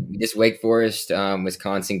 but this Wake Forest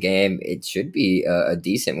Wisconsin game, it should be a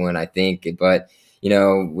decent one, I think. But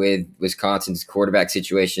with Wisconsin's quarterback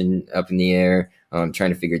situation up in the air,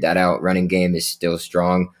 trying to figure that out. Running game is still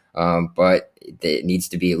strong, but it needs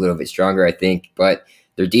to be a little bit stronger, I think. But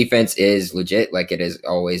their defense is legit, like it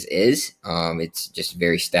always is. It's just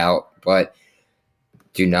very stout. But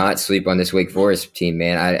do not sleep on this Wake Forest team,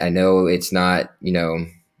 man. I know it's not,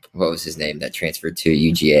 what was his name that transferred to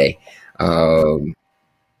UGA?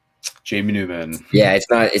 Jamie Newman. Yeah,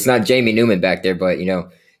 it's not Jamie Newman back there, but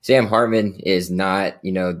Sam Hartman is not,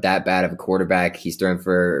 that bad of a quarterback. He's thrown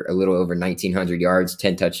for a little over 1,900 yards,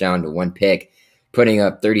 10 touchdowns to 1 pick, putting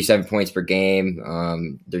up 37 points per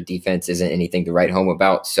game. Their defense isn't anything to write home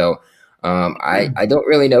about. So I don't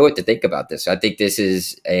really know what to think about this. I think this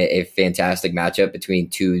is a fantastic matchup between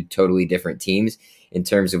two totally different teams in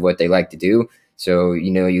terms of what they like to do. So,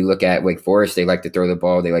 you look at Wake Forest, they like to throw the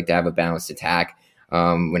ball. They like to have a balanced attack.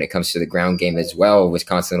 When it comes to the ground game as well,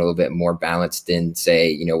 Wisconsin a little bit more balanced than,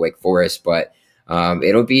 say, Wake Forest. But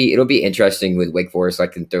it'll be interesting with Wake Forest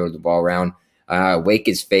liking to throw the ball around. Wake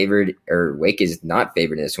is not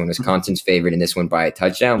favored in this one. Wisconsin's favored in this one by a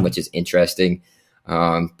touchdown, which is interesting.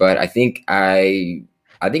 But I think I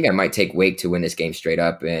might take Wake to win this game straight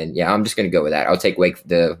up. And yeah, I'm just going to go with that. I'll take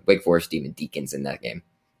the Wake Forest Demon Deacons in that game.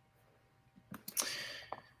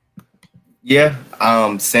 Yeah,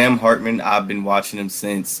 Sam Hartman, I've been watching him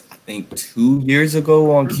since I think 2 years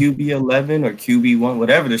ago on QB11 or QB1,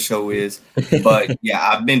 whatever the show is. But yeah,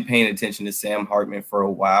 I've been paying attention to Sam Hartman for a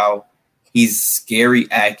while. He's scary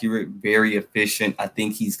accurate, very efficient. I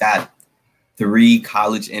think he's got 3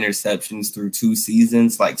 college interceptions through 2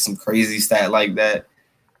 seasons, like some crazy stat like that.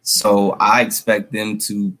 So I expect them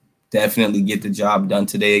to definitely get the job done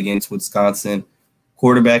today against Wisconsin.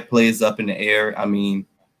 Quarterback play is up in the air. I mean,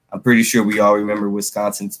 I'm pretty sure we all remember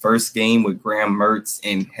Wisconsin's first game with Graham Mertz,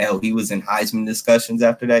 and hell, he was in Heisman discussions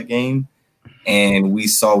after that game, and we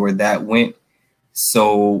saw where that went.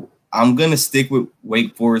 So I'm going to stick with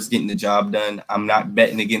Wake Forest getting the job done. I'm not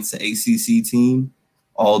betting against the ACC team,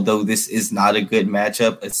 although this is not a good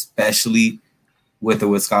matchup, especially with a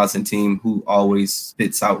Wisconsin team who always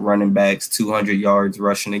spits out running backs, 200 yards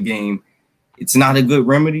rushing a game. It's not a good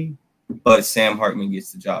remedy, but Sam Hartman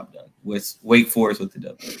gets the job done with Wake Forest with the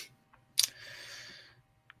W.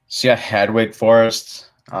 See, I had Wake Forest.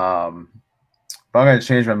 But I'm going to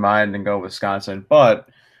change my mind and go Wisconsin. But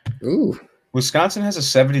Wisconsin has a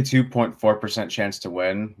 72.4% chance to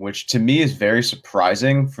win, which to me is very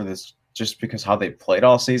surprising for this, just because how they played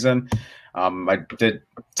all season. I did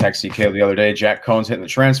text EK the other day. Jack Cohn's hitting the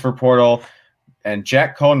transfer portal, and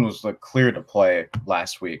Jack Cohn was clear to play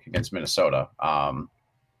last week against Minnesota.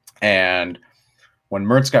 And when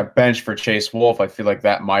Mertz got benched for Chase Wolf, I feel like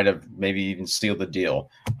that might have maybe even sealed the deal.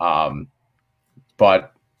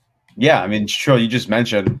 But yeah, I mean, sure, you just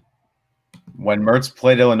mentioned when Mertz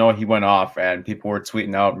played Illinois, he went off, and people were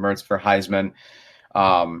tweeting out Mertz for Heisman.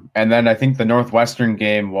 And then I think the Northwestern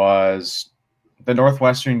game was a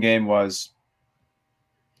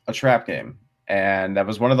trap game, and that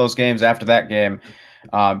was one of those games. After that game,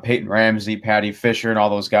 Peyton Ramsey, Patty Fisher, and all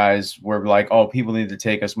those guys were like, "Oh, people need to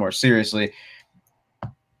take us more seriously."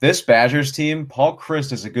 This Badgers team, Paul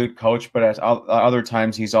Chryst is a good coach, but at other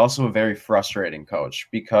times he's also a very frustrating coach,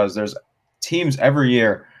 because there's teams every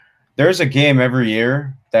year. There's a game every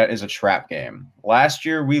year that is a trap game. Last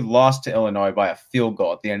year, we lost to Illinois by a field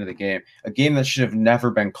goal at the end of the game, a game that should have never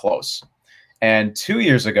been close. And 2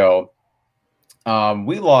 years ago,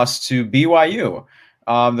 we lost to BYU.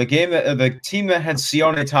 The team that had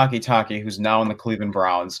Sione Takitaki, who's now in the Cleveland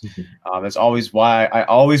Browns. That's always why I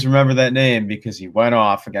always remember that name, because he went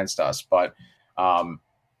off against us. But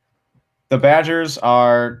the Badgers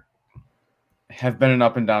have been an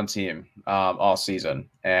up and down team all season,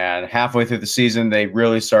 and halfway through the season, they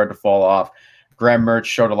really started to fall off. Graham Mertz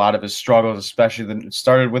showed a lot of his struggles, especially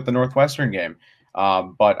started with the Northwestern game.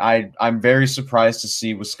 But I'm very surprised to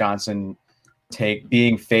see Wisconsin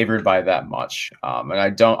being favored by that much.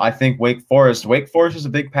 And I think Wake Forest is a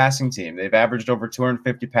big passing team. They've averaged over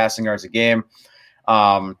 250 passing yards a game.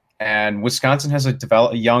 And Wisconsin has a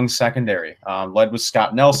young secondary, led with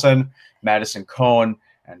Scott Nelson, Madison Cohn,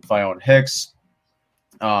 and Fione Hicks.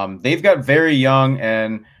 They've got very young,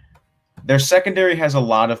 and their secondary has a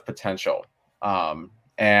lot of potential.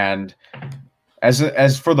 And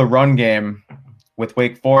as for the run game with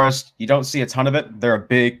Wake Forest, you don't see a ton of it. They're a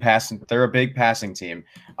big passing team.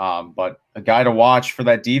 But a guy to watch for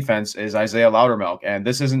that defense is Isaiah Loudermilk. And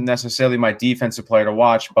this isn't necessarily my defensive player to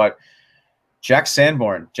watch, but Jack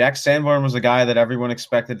Sanborn. Jack Sanborn was a guy that everyone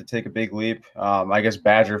expected to take a big leap. I guess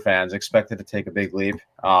Badger fans expected to take a big leap.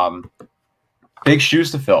 Big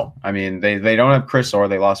shoes to fill. I mean, they don't have Chris Orr.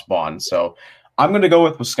 They lost Bond. So I'm going to go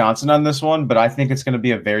with Wisconsin on this one, but I think it's going to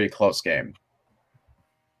be a very close game.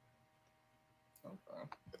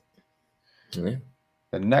 Okay.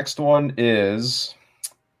 The next one is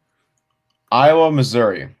Iowa,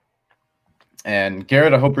 Missouri. And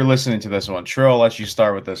Garrett, I hope you're listening to this one. True, I'll let you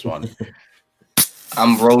start with this one.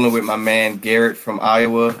 I'm rolling with my man Garrett from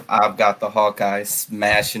Iowa. I've got the Hawkeyes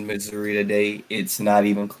smashing Missouri today. It's not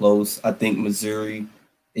even close. I think Missouri,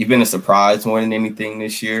 they've been a surprise more than anything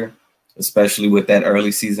this year, especially with that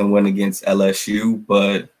early season win against LSU.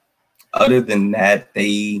 But other than that,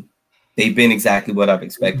 they've been exactly what I've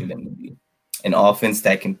expected them to be. An offense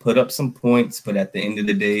that can put up some points, but at the end of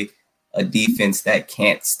the day, a defense that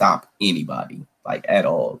can't stop anybody, like at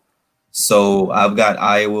all. So I've got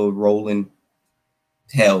Iowa rolling,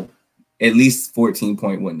 hell, at least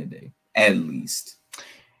 14-point win today, at least.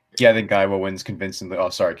 Yeah, I think Iowa wins convincingly. Oh,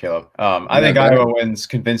 sorry, Caleb. I think Iowa wins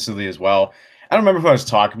convincingly as well. I don't remember who I was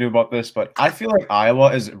talking to about this, but I feel like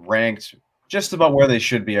Iowa is ranked just about where they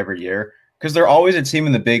should be every year because they're always a team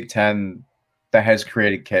in the Big Ten that has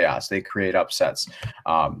created chaos. They create upsets.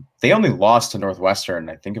 They only lost to Northwestern.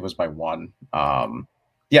 I think it was by 1.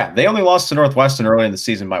 They only lost to Northwestern early in the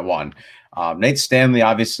season by 1. Nate Stanley,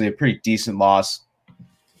 obviously a pretty decent loss.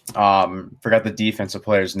 Forgot the defensive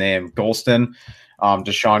player's name. Golston,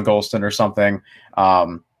 Deshaun Golston or something.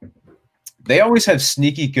 They always have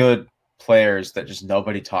sneaky good players that just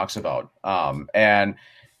nobody talks about. And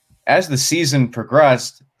as the season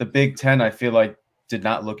progressed, the Big Ten, I feel like, did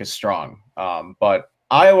not look as strong. But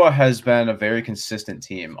Iowa has been a very consistent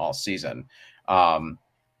team all season.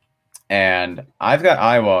 And I've got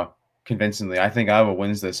Iowa convincingly. I think Iowa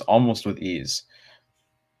wins this almost with ease.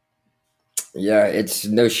 Yeah, it's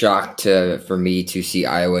no shock for me to see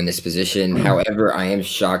Iowa in this position. However, I am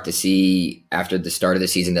shocked to see after the start of the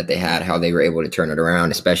season that they had how they were able to turn it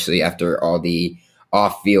around, especially after all the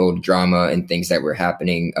off-field drama and things that were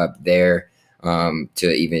happening up there to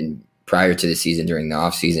even prior to the season during the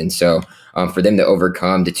offseason. So for them to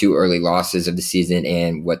overcome the 2 early losses of the season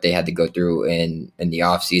and what they had to go through in the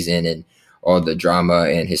offseason and all the drama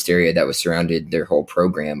and hysteria that was surrounded their whole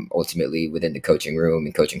program ultimately within the coaching room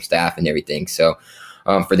and coaching staff and everything. So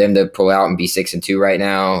for them to pull out and be 6-2 right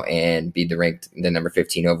now and be the number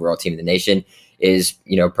 15 overall team in the nation is,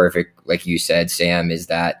 perfect. Like you said, Sam, is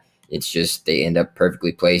that it's just they end up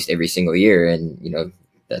perfectly placed every single year. And,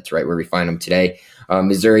 that's right where we find them today.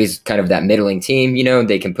 Missouri's kind of that middling team.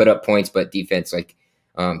 They can put up points, but defense, like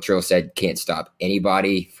Trill said, can't stop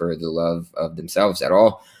anybody for the love of themselves at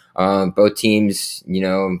all. Both teams,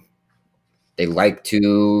 they like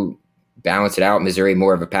to balance it out. Missouri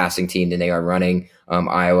more of a passing team than they are running.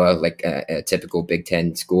 Iowa, like a typical Big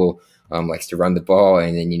Ten school, likes to run the ball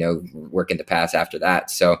and then, work in the pass after that.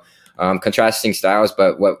 So contrasting styles,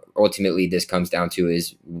 but what ultimately this comes down to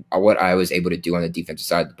is what I was able to do on the defensive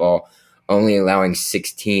side of the ball, only allowing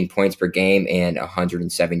 16 points per game and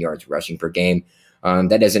 107 yards rushing per game.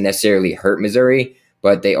 That doesn't necessarily hurt Missouri,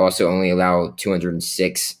 but they also only allow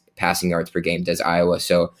 206 passing yards per game, does Iowa.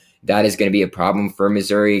 So that is going to be a problem for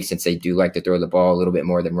Missouri since they do like to throw the ball a little bit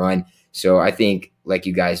more than run. So I think, like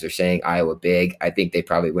you guys are saying, Iowa big. I think they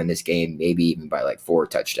probably win this game, maybe even by like 4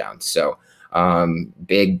 touchdowns. So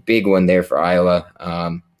big one there for Iowa.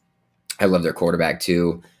 I love their quarterback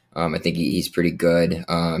too. I think he's pretty good.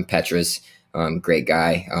 Petras, great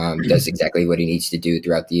guy. Does exactly what he needs to do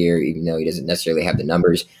throughout the year, even though he doesn't necessarily have the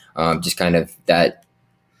numbers. Just kind of that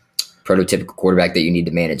prototypical quarterback that you need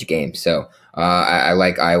to manage a game. So I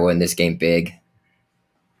like Iowa in this game big.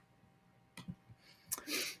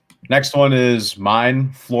 Next one is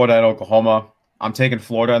mine, Florida at Oklahoma. I'm taking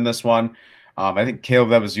Florida in this one. I think, Caleb,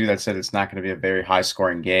 that was you that said it's not going to be a very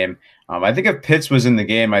high-scoring game. I think if Pitts was in the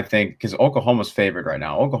game, I think, because Oklahoma's favored right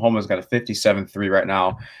now. Oklahoma's got a 57-3 right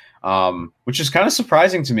now, which is kind of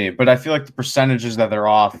surprising to me. But I feel like the percentages that they're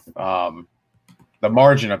off, the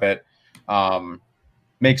margin of it,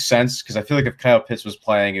 makes sense because I feel like if Kyle Pitts was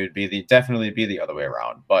playing, it would definitely be the other way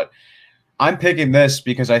around. But I'm picking this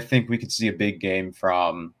because I think we could see a big game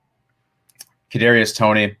from Kadarius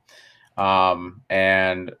Toney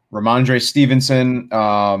and Ramondre Stevenson.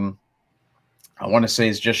 I want to say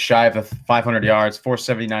is just shy of 500 yards,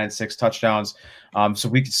 479, 6 touchdowns. So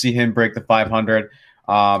we could see him break the 500.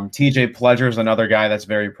 TJ Pledger is another guy that's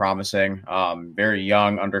very promising, very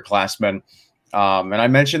young underclassman. And I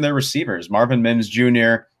mentioned their receivers, Marvin Mims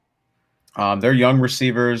Jr. They're young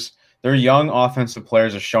receivers. Their young offensive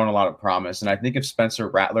players have shown a lot of promise. And I think if Spencer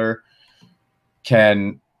Rattler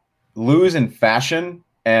can lose in fashion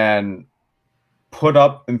and put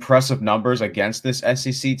up impressive numbers against this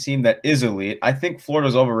SEC team that is elite, I think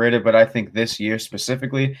Florida's overrated, but I think this year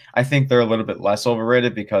specifically, I think they're a little bit less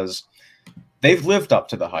overrated because they've lived up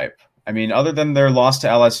to the hype. I mean, other than their loss to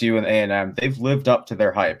LSU and A&M, they've lived up to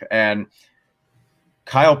their hype. And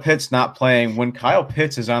Kyle Pitts not playing, when Kyle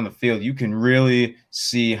Pitts is on the field, you can really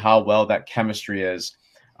see how well that chemistry is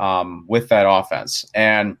with that offense.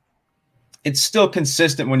 And it's still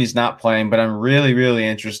consistent when he's not playing, but I'm really, really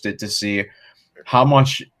interested to see how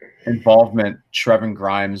much involvement Trevin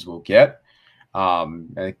Grimes will get,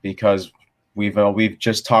 because we've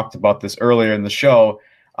just talked about this earlier in the show.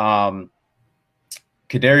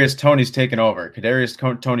 Kadarius Toney's taken over.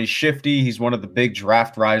 Kadarius Toney's shifty. He's one of the big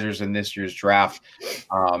draft risers in this year's draft.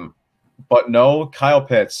 but no, Kyle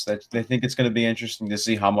Pitts. They think it's going to be interesting to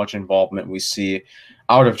see how much involvement we see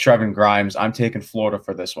out of Trevin Grimes. I'm taking Florida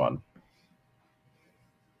for this one.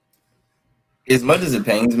 As much as it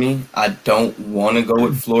pains me, I don't want to go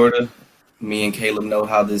with Florida. Me and Caleb know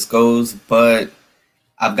how this goes, but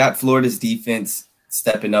I've got Florida's defense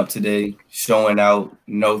stepping up today, showing out.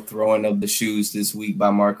 No throwing of the shoes this week by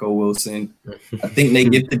Marco Wilson. I think they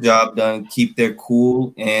get the job done, keep their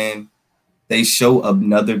cool, and they show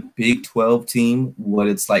another Big 12 team what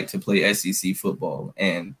it's like to play SEC football,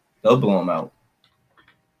 and they'll blow them out.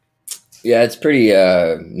 Yeah, it's pretty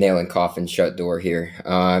nail and coffin shut door here.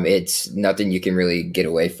 It's nothing you can really get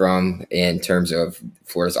away from in terms of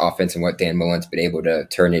Florida's offense and what Dan Mullen's been able to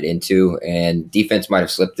turn it into. And defense might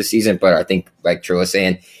have slipped this season, but I think, like Trill was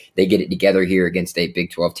saying, they get it together here against a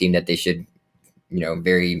Big 12 team that they should,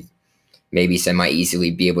 very maybe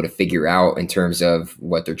semi-easily be able to figure out in terms of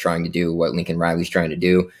what they're trying to do, what Lincoln Riley's trying to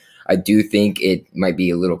do. I do think it might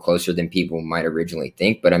be a little closer than people might originally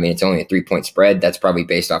think, but I mean, it's only a 3-point spread. That's probably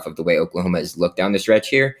based off of the way Oklahoma has looked down the stretch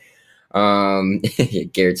here.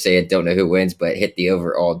 Garrett saying, don't know who wins, but hit the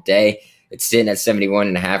over all day. It's sitting at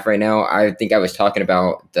 71.5 right now. I think I was talking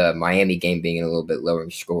about the Miami game being a little bit lower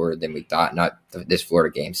score than we thought, not this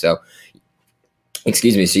Florida game. So,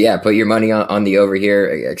 excuse me. So yeah, put your money on the over here.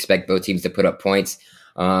 Expect both teams to put up points.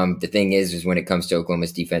 The thing is when it comes to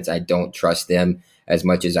Oklahoma's defense, I don't trust them as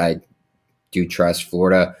much as I do trust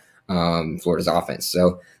Florida's offense.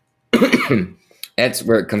 So that's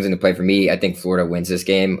where it comes into play for me. I think Florida wins this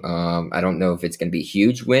game. I don't know if it's going to be a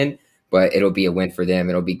huge win, but it'll be a win for them.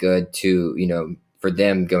 It'll be good to, for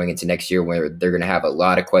them going into next year where they're going to have a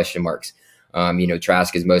lot of question marks.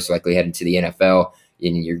 Trask is most likely heading to the NFL,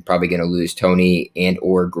 and you're probably going to lose Tony and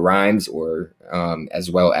or Grimes or as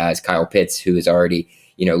well as Kyle Pitts, who is already,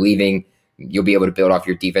 leaving. You'll be able to build off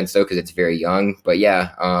your defense, though, because it's very young. But,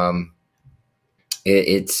 yeah,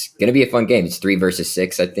 it's going to be a fun game. It's 3 versus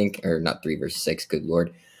 6, I think. Or not 3 versus 6, good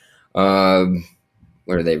Lord.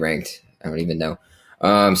 What are they ranked? I don't even know.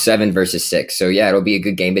 7 versus 6. So, yeah, it'll be a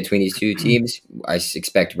good game between these two teams. I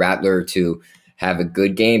expect Rattler to have a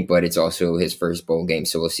good game, but it's also his first bowl game,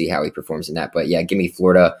 so we'll see how he performs in that. But, yeah, give me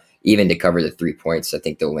Florida even to cover the 3 points. I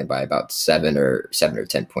think they'll win by about 7 or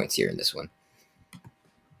 10 points here in this one.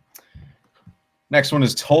 Next one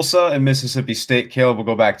is Tulsa and Mississippi State. Caleb, we'll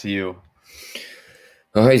go back to you.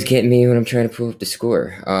 Oh, he's getting me when I'm trying to pull up the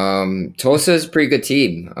score. Tulsa is a pretty good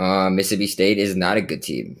team. Mississippi State is not a good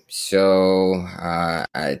team. So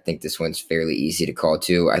I think this one's fairly easy to call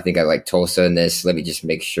too. I think I like Tulsa in this. Let me just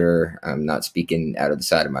make sure I'm not speaking out of the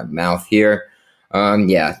side of my mouth here.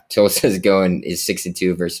 Tulsa is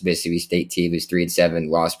 6-2 versus Mississippi State team who's 3-7,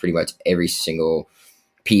 lost pretty much every single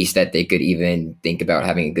piece that they could even think about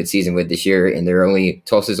having a good season with this year, and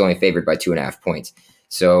Tulsa's only favored by 2.5 points.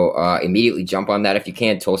 So immediately jump on that if you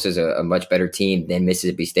can. Tulsa's a much better team than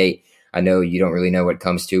Mississippi State. I know you don't really know what it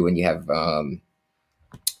comes to when you have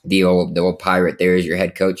the old pirate there as your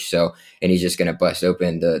head coach. And he's just going to bust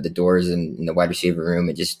open the doors in the wide receiver room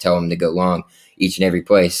and just tell them to go long each and every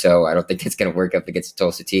play. So I don't think it's going to work up against the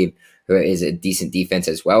Tulsa team, who is a decent defense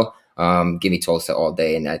as well. Give me Tulsa all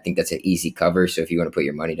day, and I think that's an easy cover. So if you want to put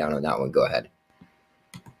your money down on that one, go ahead.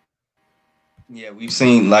 Yeah, we've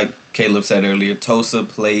seen, like Caleb said earlier, Tulsa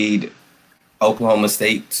played Oklahoma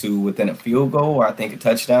State to within a field goal or I think a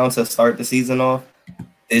touchdown to start the season off.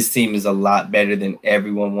 This team is a lot better than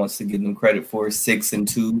everyone wants to give them credit for,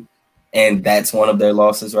 6-2, and that's one of their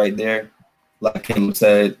losses right there. Like Caleb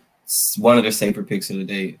said, one of their safer picks of the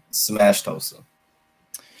day. Smash Tulsa.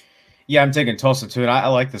 Yeah, I'm taking Tulsa too, and I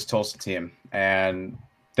like this Tulsa team. And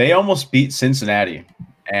they almost beat Cincinnati.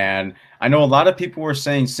 And I know a lot of people were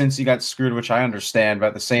saying Cincy got screwed, which I understand, but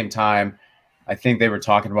at the same time, I think they were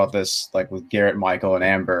talking about this like with Garrett, Michael, and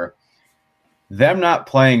Amber. Them not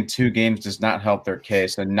playing 2 games does not help their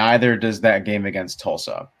case, and neither does that game against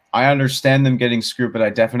Tulsa. I understand them getting screwed, but I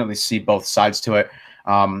definitely see both sides to it.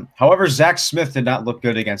 However, Zach Smith did not look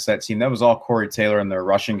good against that team. That was all Corey Taylor in their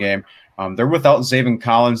rushing game. They're without Zaven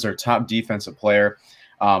Collins, their top defensive player.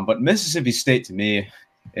 But Mississippi State, to me,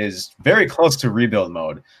 is very close to rebuild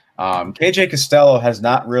mode. KJ Costello has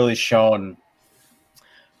not really shown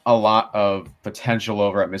a lot of potential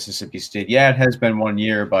over at Mississippi State. Yeah, it has been 1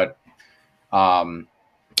 year, but I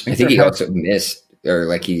think he also missed, or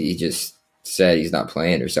like he just said he's not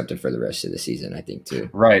playing or something for the rest of the season, I think, too.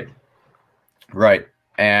 Right.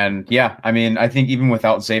 And, yeah, I mean, I think even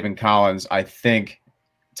without Zaven Collins, I think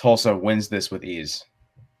Tulsa wins this with ease.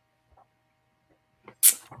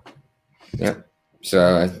 Yeah.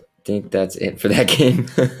 So I think that's it for that game.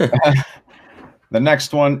 The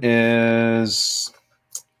next one is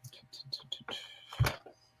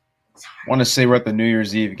want to say we're at the New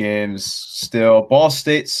Year's Eve games still. Ball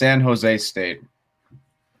State, San Jose State.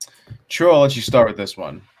 True, I'll let you start with this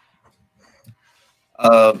one.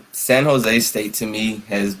 San Jose State to me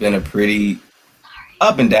has been a pretty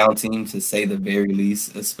up and down team, to say the very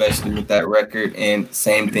least, especially with that record. And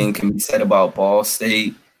same thing can be said about Ball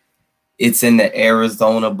State. It's in the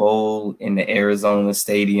Arizona Bowl in the Arizona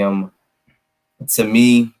Stadium. To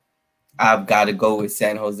me, I've got to go with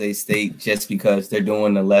San Jose State just because they're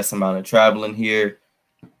doing the less amount of traveling here.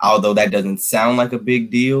 Although that doesn't sound like a big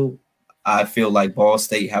deal, I feel like Ball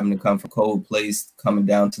State having to come from cold place, coming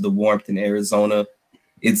down to the warmth in Arizona,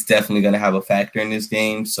 it's definitely going to have a factor in this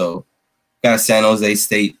game. So got San Jose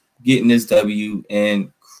State getting this W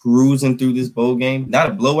and cruising through this bowl game. Not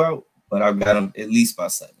a blowout, but I've got them at least by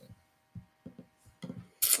 7.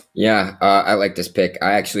 Yeah, I like this pick.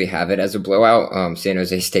 I actually have it as a blowout. San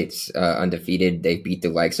Jose State's undefeated. They beat the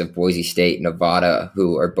likes of Boise State, Nevada,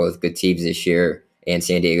 who are both good teams this year, and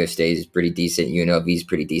San Diego State is pretty decent. UNLV is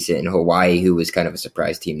pretty decent, and Hawaii, who was kind of a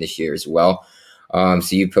surprise team this year as well. So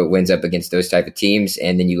you put wins up against those type of teams,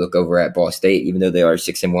 and then you look over at Ball State, even though they are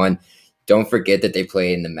 6-1. Don't forget that they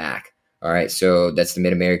play in the MAC. All right, so that's the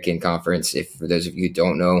Mid-American Conference, if for those of you who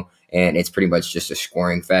don't know, and it's pretty much just a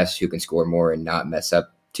scoring fest. Who can score more and not mess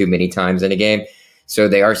up too many times in a game. So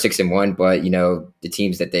they are 6-1, but the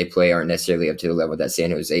teams that they play aren't necessarily up to the level that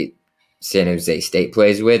San Jose State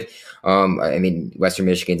plays with. I mean, Western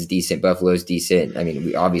Michigan's decent, Buffalo's decent. I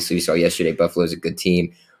mean, we saw yesterday Buffalo's a good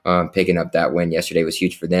team. Picking up that win yesterday was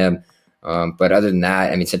huge for them. But other than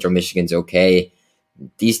that, I mean, Central Michigan's okay.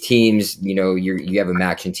 These teams, you have a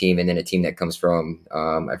MAC team and then a team that comes from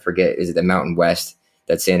I forget, is it the Mountain West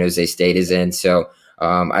that San Jose State is in? So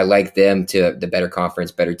I like them to the better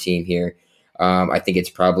conference, better team here. I think it's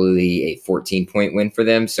probably a 14-point win for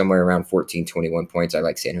them, somewhere around 14, 21 points. I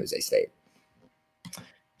like San Jose State.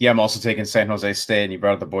 Yeah, I'm also taking San Jose State, and you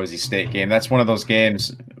brought up the Boise State game. That's one of those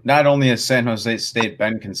games, not only has San Jose State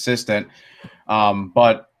been consistent,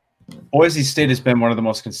 but Boise State has been one of the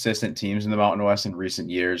most consistent teams in the Mountain West in recent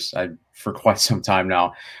years, for quite some time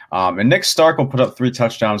now. And Nick Stark will put up 3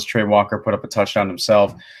 touchdowns. Trey Walker put up a touchdown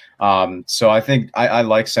himself. So I think I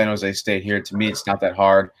like San Jose State here. To me, it's not that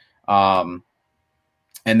hard. And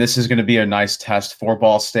this is going to be a nice test for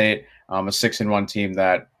Ball State, a 6-1 team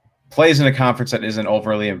that plays in a conference that isn't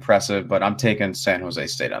overly impressive, but I'm taking San Jose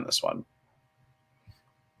State on this one.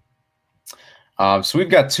 So we've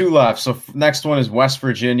got 2 left. So next one is West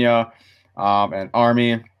Virginia and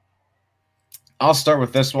Army. I'll start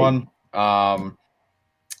with this one.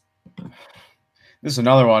 This is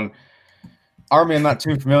another one. Army I'm not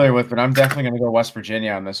too familiar with, but I'm definitely going to go West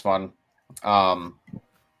Virginia on this one.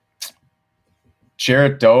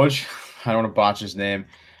 Jarrett Doge, I don't want to botch his name.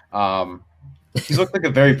 He's looked like a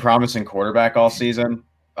very promising quarterback all season,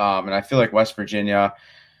 and I feel like West Virginia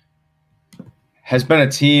has been a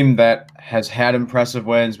team that has had impressive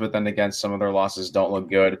wins, but then again, some of their losses don't look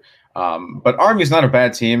good. But Army's not a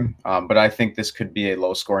bad team, but I think this could be a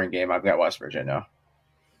low-scoring game. I've got West Virginia.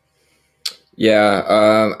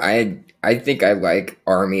 Yeah, I think I like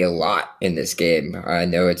Army a lot in this game. I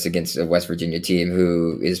know it's against a West Virginia team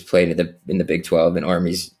who is playing in the Big 12, and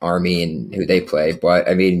Army and who they play. But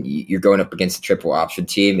I mean, you're going up against a triple option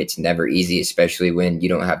team. It's never easy, especially when you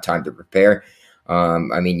don't have time to prepare.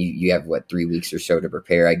 I mean, you have 3 weeks or so to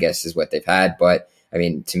prepare, I guess, is what they've had. But I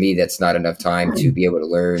mean, to me, that's not enough time to be able to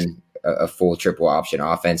learn a full triple option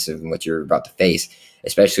offense and what you're about to face,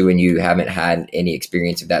 especially when you haven't had any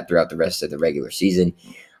experience of that throughout the rest of the regular season.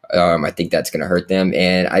 I think that's going to hurt them.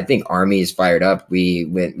 And I think Army is fired up.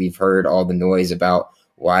 We've heard all the noise about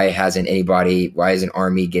why isn't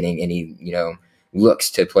Army getting any, looks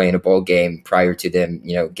to play in a bowl game prior to them,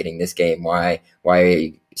 getting this game. Why,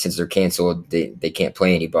 since they're canceled, they can't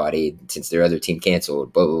play anybody since their other team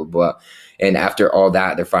canceled, blah, blah, blah. And after all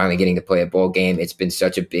that, they're finally getting to play a bowl game. It's been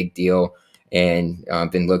such a big deal and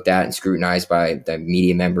been looked at and scrutinized by the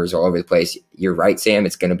media members all over the place. You're right, Sam.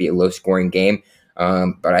 It's going to be a low-scoring game.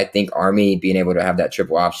 But I think Army being able to have that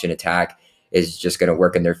triple option attack is just going to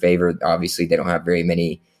work in their favor. Obviously, they don't have very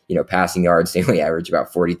many, passing yards. They only average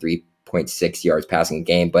about 43.6 yards passing a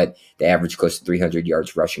game, but they average close to 300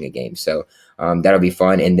 yards rushing a game. So that'll be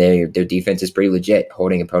fun. And their defense is pretty legit,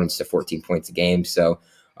 holding opponents to 14 points a game. So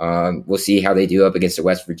we'll see how they do up against the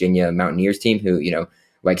West Virginia Mountaineers team who,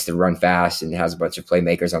 likes to run fast and has a bunch of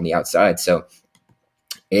playmakers on the outside. So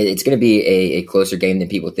it's going to be a closer game than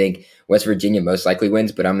people think. West Virginia most likely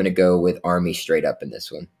wins, but I'm going to go with Army straight up in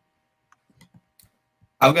this one.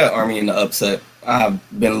 I've got Army in the upset. I've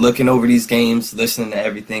been looking over these games, listening to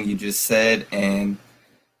everything you just said, and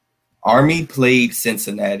Army played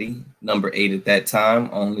Cincinnati, number 8 at that time,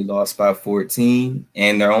 only lost by 14,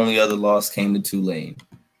 and their only other loss came to Tulane.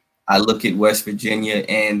 I look at West Virginia,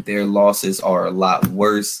 and their losses are a lot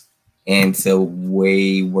worse and to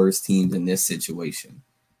way worse teams in this situation.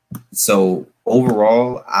 So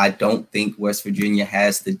overall, I don't think West Virginia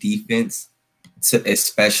has the defense to,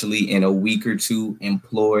 especially in a week or two,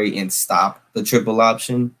 employ and stop the triple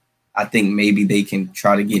option. I think maybe they can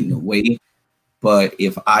try to get in the way. But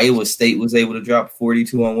if Iowa State was able to drop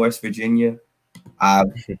 42 on West Virginia, I've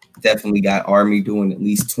definitely got Army doing at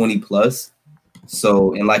least 20 plus.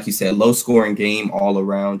 So, and like you said, low scoring game all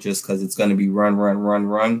around just because it's going to be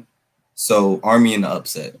run. So Army in the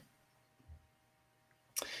upset.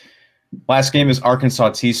 Last game is Arkansas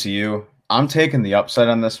TCU. I'm taking the upset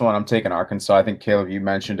on this one. I'm taking Arkansas. I think, Caleb, you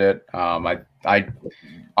mentioned it.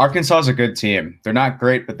 Arkansas is a good team. They're not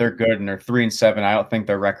great, but they're good, and they're 3-7. I don't think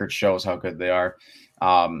their record shows how good they are.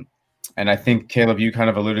 And I think, Caleb, you kind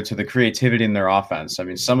of alluded to the creativity in their offense. I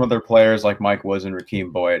mean, some of their players like Mike Woods and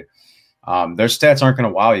Rakeem Boyd, their stats aren't going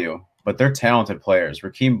to wow you, but they're talented players.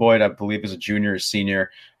 Rakeem Boyd, I believe, is a junior or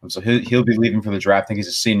senior, so he'll be leaving for the draft. I think he's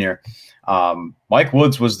a senior. Mike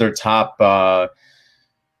Woods was their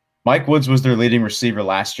Mike Woods was their leading receiver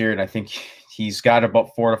last year, and I think he's got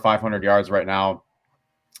about 400 to 500 yards right now.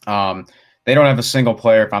 They don't have a single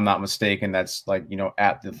player, if I'm not mistaken, that's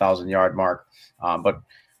at the 1,000-yard mark. But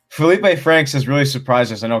Felipe Franks has really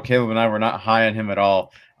surprised us. I know Caleb and I were not high on him at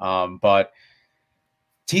all. But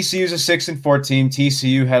TCU's a 6-4 team.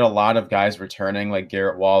 TCU had a lot of guys returning, like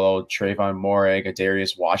Garrett Wallow, Trayvon Moehrig,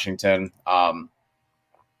 Adarius Washington.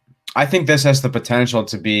 I think this has the potential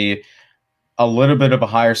to be a little bit of a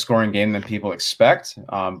higher scoring game than people expect.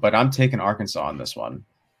 But I'm taking Arkansas on this one.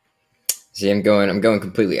 See, I'm going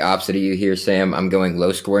completely opposite of you here, Sam. I'm going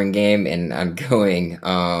low scoring game, and I'm going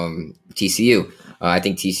TCU. I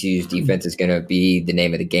think TCU's defense is going to be the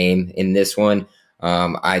name of the game in this one.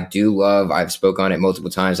 I've spoken on it multiple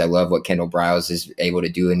times. I love what Kendall Briles is able to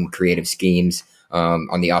do in creative schemes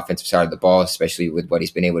on the offensive side of the ball, especially with what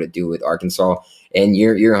he's been able to do with Arkansas. And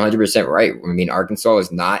you're 100% right. I mean, Arkansas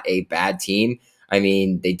is not a bad team. I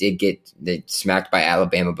mean, they did get smacked by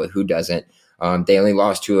Alabama, but who doesn't? They only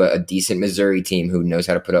lost to a decent Missouri team who knows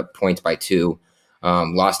how to put up points by 2.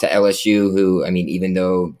 Lost to LSU, who, I mean, even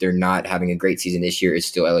though they're not having a great season this year, it's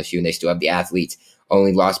still LSU and they still have the athletes.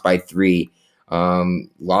 Only lost by 3.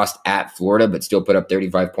 Lost at Florida, but still put up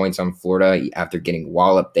 35 points on Florida after getting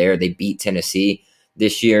walloped there. They beat Tennessee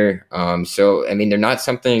this year. So, I mean, they're not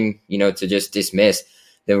something, to just dismiss.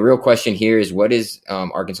 The real question here is what is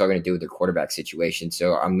Arkansas going to do with their quarterback situation?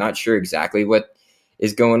 So I'm not sure exactly what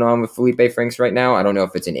is going on with Felipe Franks right now. I don't know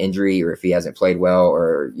if it's an injury or if he hasn't played well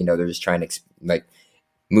or, they're just trying to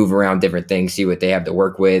move around different things, see what they have to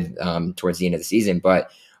work with towards the end of the season. But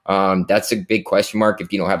that's a big question mark.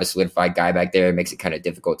 If you don't have a solidified guy back there, it makes it kind of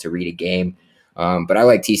difficult to read a game. But I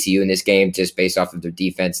like TCU in this game just based off of their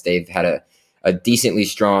defense. They've had a decently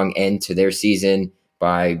strong end to their season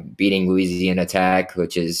by beating Louisiana Tech,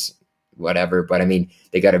 which is whatever. But, I mean,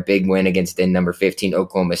 they got a big win against the number 15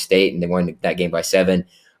 Oklahoma State, and they won that game by 7.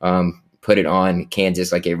 Put it on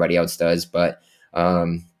Kansas like everybody else does. But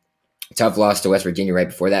tough loss to West Virginia right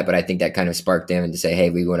before that. But I think that kind of sparked them and to say, hey,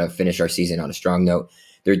 we want to finish our season on a strong note.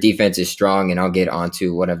 Their defense is strong, and I'll get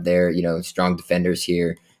onto one of their, strong defenders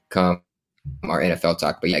here come our NFL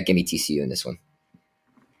talk. But, yeah, give me TCU in this one.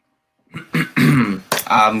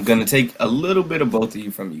 I'm going to take a little bit of both of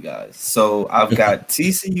you from you guys. So I've got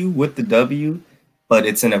TCU with the W, but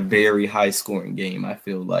it's in a very high-scoring game, I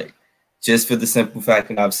feel like. Just for the simple fact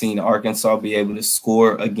that I've seen Arkansas be able to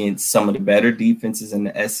score against some of the better defenses in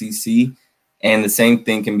the SEC, and the same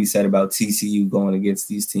thing can be said about TCU going against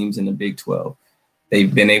these teams in the Big 12.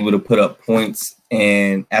 They've been able to put up points,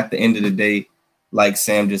 and at the end of the day, like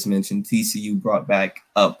Sam just mentioned, TCU brought back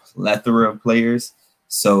a plethora of players,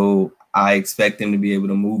 so I expect them to be able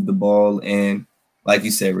to move the ball. And like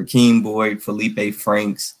you said, Rakeem Boyd, Felipe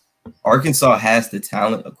Franks, Arkansas has the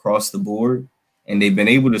talent across the board, and they've been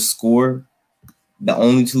able to score. The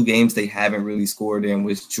only 2 games they haven't really scored in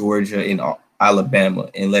was Georgia and Alabama.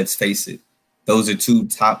 And let's face it, those are 2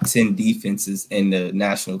 top 10 defenses in the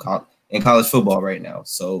in college football right now.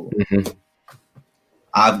 So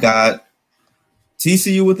I've got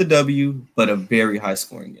TCU with a W, but a very high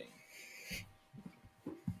scoring game.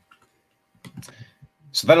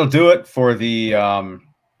 So that'll do it for the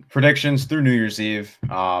predictions through New Year's Eve.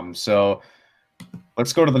 So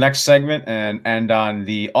let's go to the next segment and end on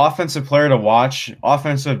the offensive player to watch,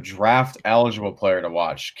 offensive draft eligible player to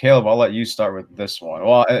watch. Caleb, I'll let you start with this one.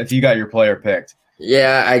 Well, if you got your player picked.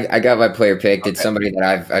 Yeah, I got my player picked. It's Okay. somebody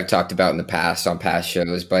that I've talked about in the past on past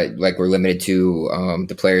shows, but like we're limited to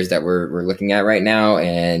the players that we're looking at right now.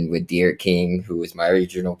 And with De'Aaron King, who was my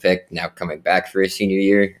original pick, now coming back for his senior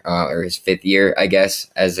year or his 5th year, I guess,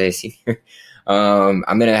 as a senior. I'm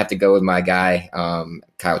gonna have to go with my guy,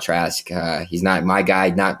 Kyle Trask. He's not my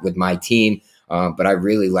guy, not with my team, but I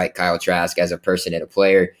really like Kyle Trask as a person and a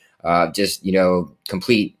player. Just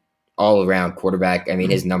complete all around quarterback. I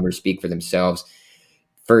mean, his numbers speak for themselves.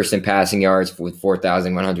 First in passing yards with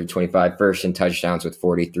 4,125, first in touchdowns with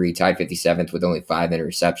 43, tied 57th with only 5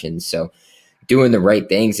 interceptions. So doing the right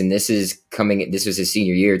things. And this was his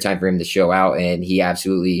senior year, time for him to show out. And he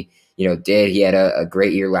absolutely, did. He had a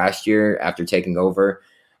great year last year after taking over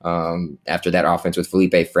after that offense with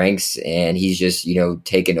Felipe Franks. And he's just,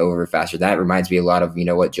 taken over faster. That reminds me a lot of,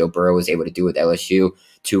 what Joe Burrow was able to do with LSU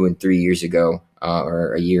 2 and 3 years ago,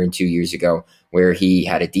 or a year and 2 years ago, where he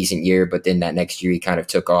had a decent year, but then that next year he kind of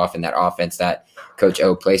took off in that offense that Coach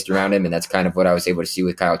O placed around him. And that's kind of what I was able to see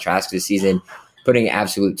with Kyle Trask this season, putting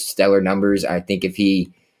absolute stellar numbers. I think if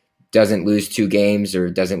he doesn't lose 2 games or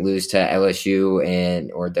doesn't lose to LSU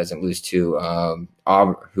or doesn't lose to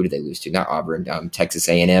Auburn, who did they lose to? Not Auburn, Texas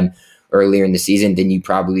A&M earlier in the season, then you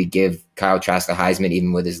probably give Kyle Trask the Heisman,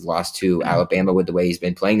 even with his loss to Alabama with the way he's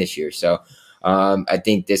been playing this year. So I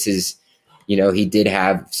think this is, he did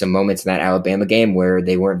have some moments in that Alabama game where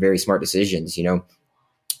they weren't very smart decisions.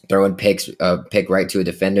 Throwing pick right to a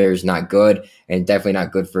defender is not good, and definitely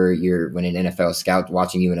not good for when an NFL scout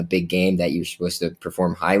watching you in a big game that you're supposed to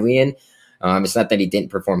perform highly in. It's not that he didn't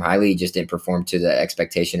perform highly, he just didn't perform to the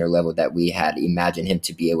expectation or level that we had imagined him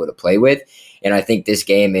to be able to play with. And I think this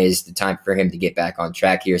game is the time for him to get back on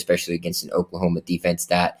track here, especially against an Oklahoma defense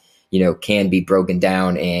that, can be broken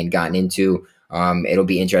down and gotten into. It'll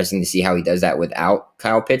be interesting to see how he does that without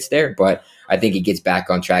Kyle Pitts there, but I think he gets back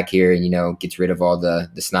on track here and, gets rid of all the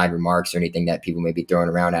snide remarks or anything that people may be throwing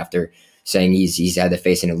around after saying he's had to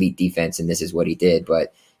face an elite defense and this is what he did.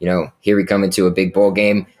 But, here we come into a big bowl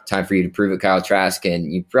game, time for you to prove it, Kyle Trask,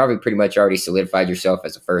 and you probably pretty much already solidified yourself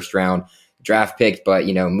as a first round draft pick, but,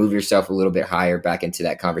 move yourself a little bit higher back into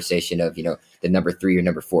that conversation of, the number 3 or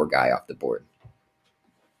number 4 guy off the board.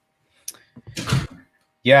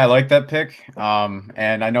 Yeah, I like that pick.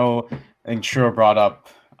 And I think Shura brought up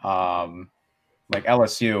like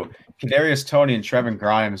LSU. Kadarius Toney and Trevin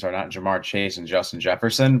Grimes are not Jamar Chase and Justin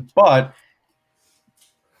Jefferson, but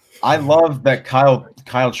I love that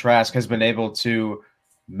Kyle Trask has been able to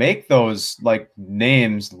make those like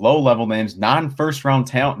names, low-level names, non-first round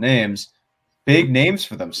talent names, big names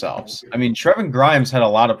for themselves. I mean, Trevin Grimes had a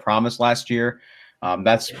lot of promise last year.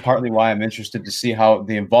 That's partly why I'm interested to see how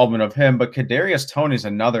the involvement of him. But Kadarius Toney is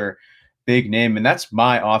another big name, and that's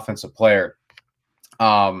my offensive player.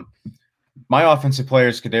 My offensive player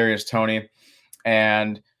is Kadarius Toney,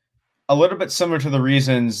 and a little bit similar to the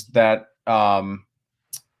reasons that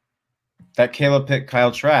that Caleb picked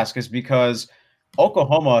Kyle Trask is because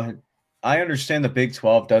Oklahoma. I understand the Big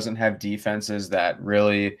 12 doesn't have defenses that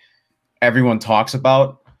really everyone talks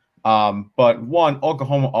about, but one,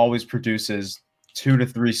 Oklahoma always produces 2 to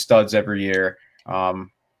 3 studs every year.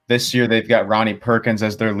 This year they've got Ronnie Perkins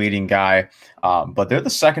as their leading guy, but they're the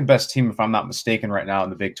second best team, if I'm not mistaken, right now in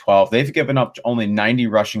the Big 12. They've given up only 90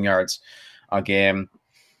 rushing yards a game,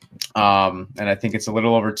 and I think it's a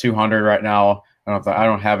little over 200 right now. I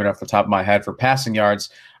don't have it off the top of my head for passing yards.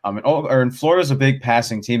 And Florida's a big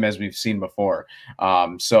passing team, as we've seen before.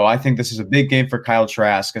 So I think this is a big game for Kyle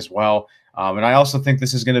Trask as well. And I also think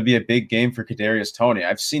this is going to be a big game for Kadarius Toney.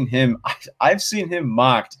 I've seen him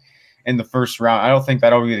mocked in the first round. I don't think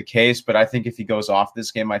that'll be the case, but I think if he goes off this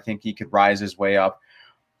game, I think he could rise his way up,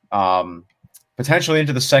 potentially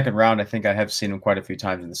into the second round. I think I have seen him quite a few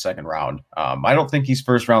times in the second round. I don't think he's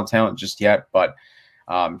first round talent just yet, but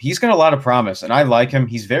he's got a lot of promise, and I like him.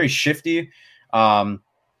 He's very shifty. We've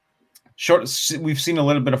seen a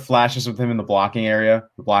little bit of flashes with him in the blocking area.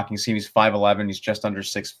 The blocking scheme, he's 5'11". He's just under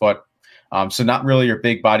 6 foot. So not really your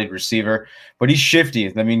big-bodied receiver, but he's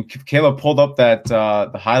shifty. I mean, Caleb pulled up that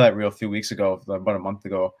the highlight reel a few weeks ago, about a month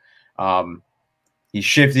ago. He's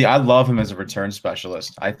shifty. I love him as a return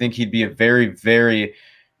specialist. I think he'd be a very, very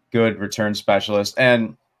good return specialist.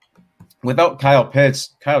 And without Kyle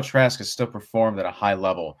Pitts, Kyle Trask has still performed at a high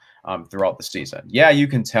level throughout the season. Yeah, you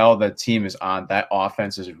can tell the team is on. That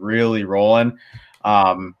offense is really rolling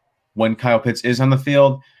when Kyle Pitts is on the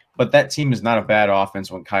field. But that team is not a bad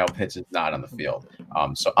offense when Kyle Pitts is not on the field.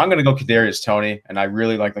 So I'm going to go Kadarius Toney, and I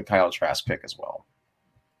really like the Kyle Trask pick as well.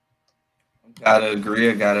 I gotta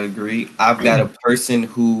agree. I've got a person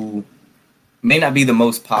who may not be the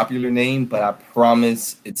most popular name, but I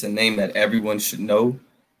promise it's a name that everyone should know.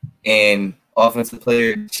 And offensive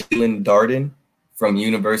player Jalen Darden from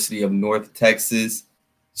University of North Texas.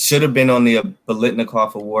 Should have been on the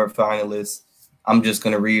Biletnikoff Award finalist. I'm just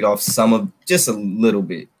going to read off just a little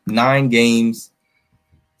bit. 9 games,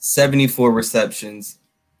 74 receptions,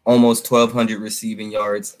 almost 1,200 receiving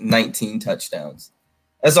yards, 19 touchdowns.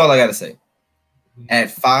 That's all I got to say. At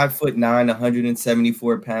 5'9",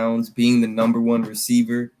 174 pounds, being the number 1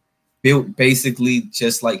 receiver, built basically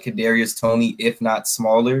just like Kadarius Toney, if not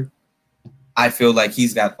smaller, I feel like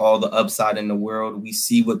he's got all the upside in the world. We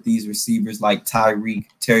see what these receivers like Tyreek,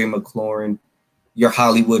 Terry McLaurin, your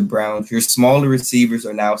Hollywood Browns, your smaller receivers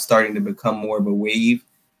are now starting to become more of a wave,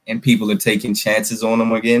 and people are taking chances on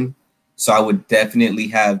them again. So I would definitely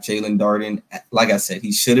have Jalen Darden. Like I said,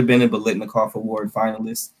 he should have been a Biletnikoff Award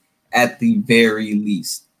finalist at the very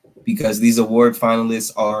least, because these award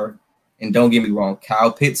finalists are, and don't get me wrong,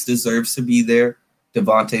 Kyle Pitts deserves to be there.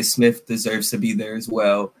 Devontae Smith deserves to be there as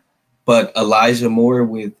well. But Elijah Moore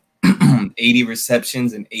with 80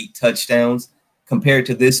 receptions and 8 touchdowns compared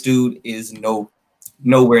to this dude is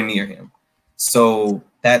nowhere near him. So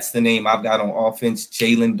that's the name I've got on offense,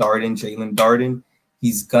 Jalen Darden.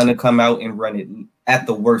 He's going to come out and run it at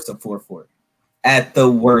the worst of 4-4. At the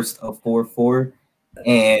worst of 4-4.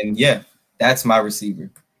 And, yeah, that's my receiver.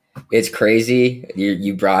 It's crazy.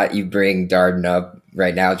 You bring Darden up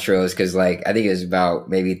right now, Trills, because, like, I think it was about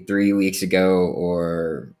maybe 3 weeks ago,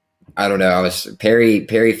 or I don't know. I was Perry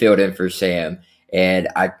filled in for Sam, and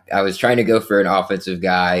I was trying to go for an offensive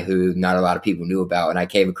guy who not a lot of people knew about, and I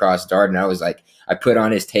came across Darden. I was like, I put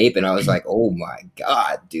on his tape, and I was like, oh my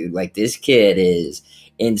god, dude! Like, this kid is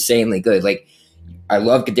insanely good. Like, I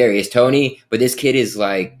love Kadarius Toney, but this kid is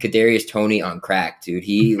like Kadarius Toney on crack, dude.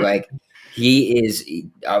 He is.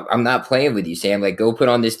 I'm not playing with you, Sam. Like, go put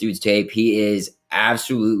on this dude's tape. He is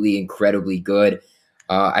absolutely incredibly good.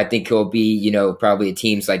 I think he'll be, probably a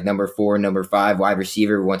team's like number 4, number 5 wide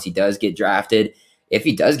receiver once he does get drafted. If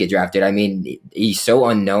he does get drafted, I mean, he's so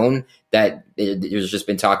unknown that there's just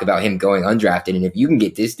been talk about him going undrafted. And if you can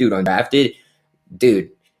get this dude undrafted,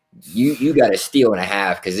 dude, you got a steal and a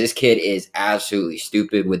half, because this kid is absolutely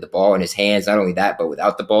stupid with the ball in his hands. Not only that, but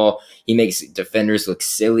without the ball, he makes defenders look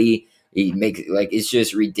silly. He makes, like, it's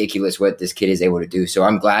just ridiculous what this kid is able to do. So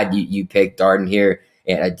I'm glad you picked Darden here.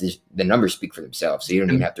 And the numbers speak for themselves, so you don't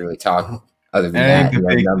even have to really talk other than that.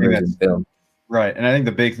 Numbers and film. Right, and I think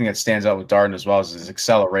the big thing that stands out with Darden as well is his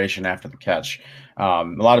acceleration after the catch. A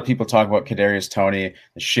lot of people talk about Kadarius Toney,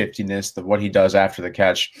 the shiftiness, what he does after the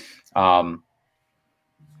catch, and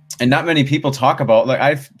not many people talk about. Like,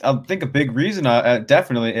 I think a big reason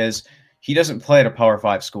definitely is he doesn't play at a Power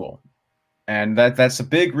 5 school, and that's a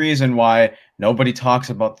big reason why nobody talks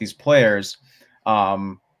about these players.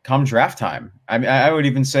 Come draft time. I mean, I would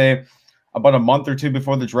even say about a month or 2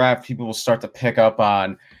 before the draft, people will start to pick up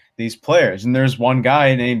on these players. And there's one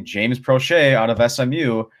guy named James Prochet out of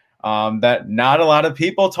SMU that not a lot of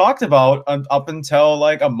people talked about up until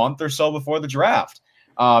like a month or so before the draft.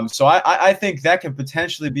 So I think that could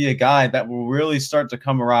potentially be a guy that will really start to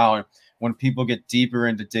come around when people get deeper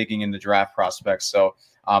into digging into draft prospects. So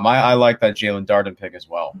I like that Jalen Darden pick as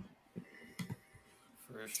well.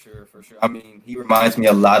 For sure. I mean, he reminds me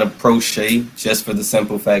a lot of Prochet, just for the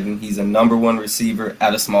simple fact that he's a number 1 receiver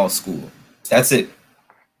at a small school. That's it.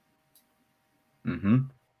 Mm-hmm.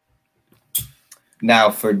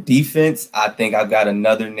 Now, for defense, I think I've got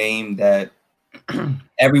another name that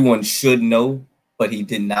everyone should know, but he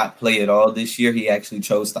did not play at all this year. He actually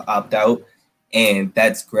chose to opt out, and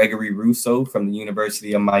that's Gregory Rousseau from the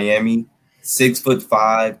University of Miami. 6'5",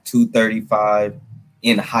 235.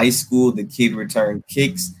 In high school, the kid returned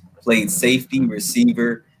kicks, played safety,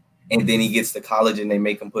 receiver, and then he gets to college and they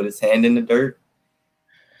make him put his hand in the dirt.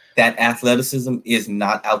 That athleticism is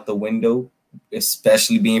not out the window,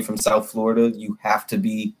 especially being from South Florida. You have to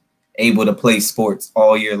be able to play sports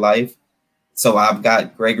all your life. So I've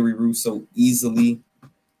got Gregory Rousseau easily,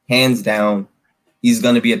 hands down. He's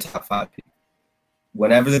going to be a top 5 pick.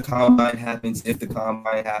 Whenever the combine happens, if the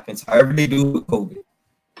combine happens, however they do with COVID,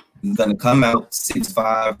 he's going to come out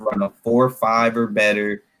 6'5", run a 4.5 or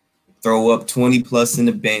better, throw up 20+ in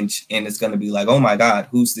the bench, and it's going to be like, oh, my God,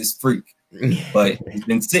 who's this freak? But he's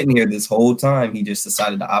been sitting here this whole time. He just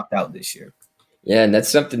decided to opt out this year. Yeah, and that's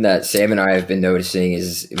something that Sam and I have been noticing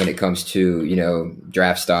is when it comes to,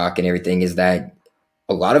 draft stock and everything, is that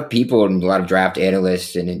a lot of people and a lot of draft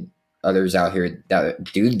analysts and others out here that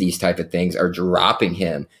do these type of things are dropping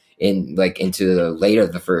him into the late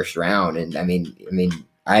of the first round. And I mean,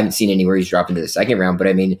 I haven't seen anywhere he's dropped into the second round, but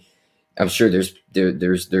I mean, I'm sure there's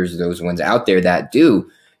those ones out there that do.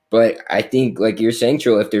 But I think, like you're saying,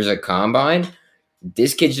 Trill, if there's a combine,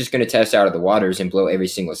 this kid's just going to test out of the waters and blow every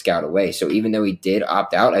single scout away. So even though he did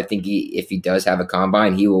opt out, I think if he does have a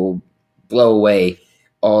combine, he will blow away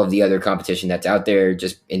all of the other competition that's out there.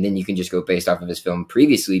 And then you can just go based off of his film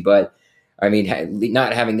previously. But I mean,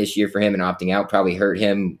 not having this year for him and opting out probably hurt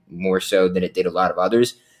him more so than it did a lot of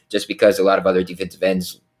others, just because a lot of other defensive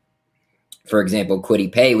ends, for example,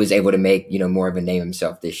 Kwity Paye was able to make, more of a name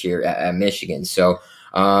himself this year at Michigan. So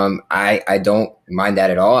I don't mind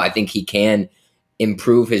that at all. I think he can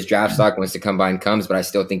improve his draft stock once the combine comes, but I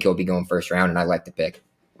still think he'll be going first round, and I like the pick.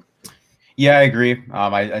 Yeah, I agree.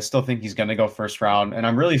 I still think he's going to go first round, and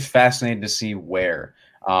I'm really fascinated to see where,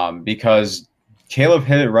 because Caleb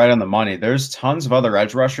hit it right on the money. There's tons of other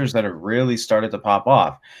edge rushers that have really started to pop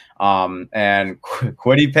off, and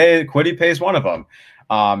Kwity Paye is one of them.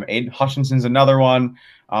 Aiden Hutchinson's another one.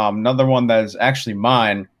 Another one that is actually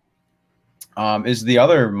mine is the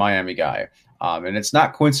other Miami guy, and it's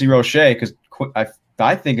not Quincy Roche, because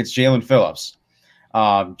I think it's Jaelan Phillips.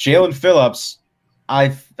 Jaelan Phillips, I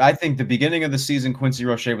think the beginning of the season, Quincy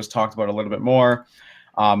Roche was talked about a little bit more.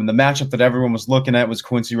 And the matchup that everyone was looking at was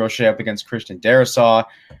Quincy Roche up against Christian Darrisaw.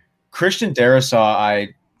 Christian Darrisaw, I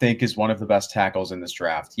think, is one of the best tackles in this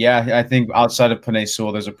draft. Yeah, I think outside of Penei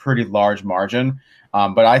Sewell, there's a pretty large margin.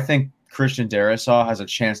 But I think Christian Darrisaw has a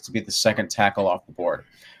chance to be the second tackle off the board.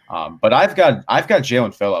 But I've got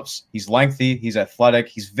Jaelan Phillips. He's lengthy. He's athletic.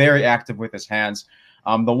 He's very active with his hands.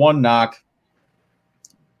 The one knock,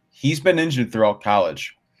 he's been injured throughout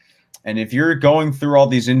college. And if you're going through all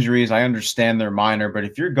these injuries, I understand they're minor, but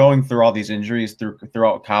if you're going through all these injuries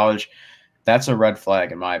throughout college, that's a red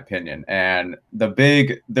flag in my opinion. And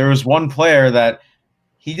there was one player that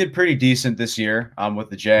he did pretty decent this year with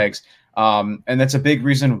the Jags. And that's a big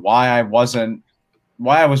reason why I was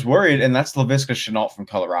worried, and that's Laviska Shenault from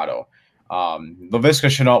Colorado. Laviska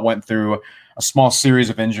Shenault went through a small series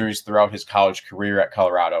of injuries throughout his college career at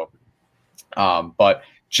Colorado. But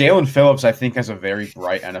Jaelan Phillips, I think, has a very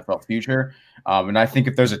bright NFL future. And I think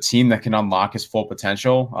if there's a team that can unlock his full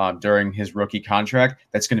potential during his rookie contract,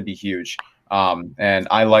 that's going to be huge. And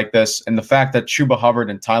I like this. And the fact that Chuba Hubbard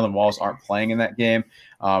and Tylan Walls aren't playing in that game,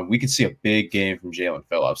 we could see a big game from Jaelan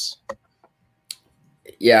Phillips.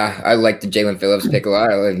 Yeah, I like the Jaelan Phillips pick a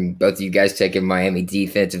lot. I like both of you guys taking Miami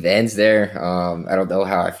defensive ends there. I don't know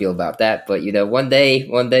how I feel about that, but one day,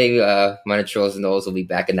 Minor Trolls and Knowles will be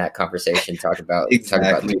back in that conversation, talk about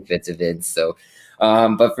defensive ends. So,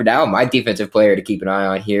 but for now, my defensive player to keep an eye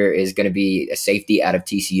on here is going to be a safety out of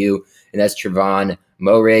TCU, and that's Trevon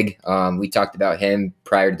Moehrig. We talked about him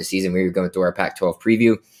prior to the season. We were going through our Pac-12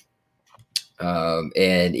 preview,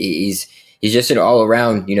 and he's just an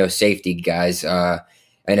all-around, safety, guys.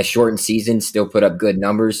 In a shortened season, still put up good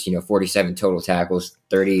numbers, 47 total tackles,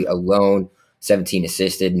 30 alone, 17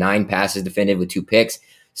 assisted, 9 passes defended with 2 picks.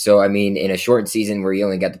 So, I mean, in a shortened season where he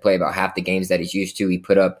only got to play about half the games that he's used to, he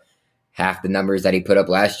put up half the numbers that he put up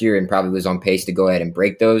last year and probably was on pace to go ahead and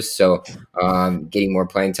break those. So, getting more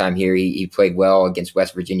playing time here, he played well against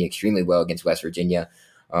West Virginia, extremely well against West Virginia.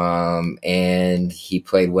 And he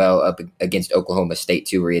played well up against Oklahoma State,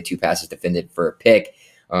 too, where he had 2 passes defended for a pick.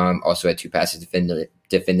 Also had 2 passes defended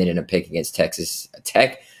in a pick against Texas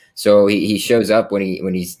Tech. So he shows up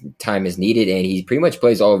when his time is needed, and he pretty much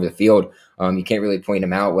plays all over the field. You can't really point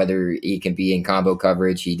him out whether he can be in combo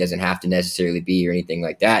coverage. He doesn't have to necessarily be or anything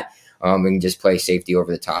like that. And can just play safety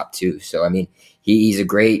over the top too. So, I mean, he's a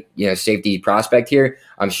great, safety prospect here.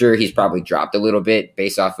 I'm sure he's probably dropped a little bit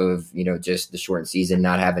based off of, just the shortened season,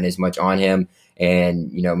 not having as much on him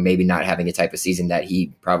and, maybe not having a type of season that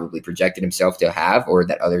he probably projected himself to have or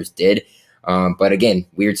that others did. But again,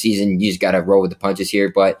 weird season. You just got to roll with the punches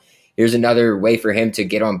here. But here's another way for him to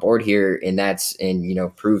get on board here. And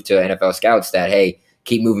prove to NFL scouts that, hey,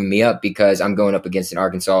 keep moving me up because I'm going up against an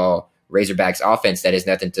Arkansas Razorbacks offense that is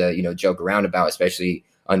nothing to, joke around about, especially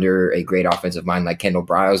under a great offensive mind like Kendall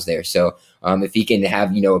Briles there. So if he can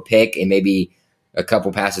have, a pick and maybe a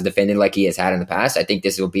couple passes defended like he has had in the past, I think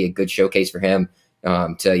this will be a good showcase for him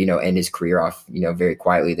to, end his career off, very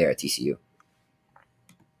quietly there at TCU.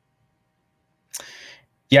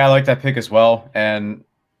 Yeah, I like that pick as well. And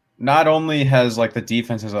not only has the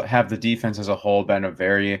defense as a whole been a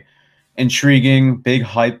very intriguing, big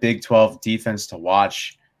hype Big 12 defense to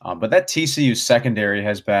watch, but that TCU secondary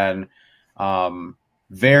has been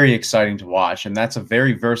very exciting to watch, and that's a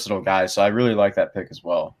very versatile guy. So I really like that pick as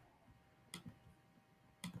well.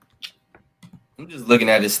 I'm just looking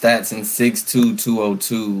at his stats in 6'2",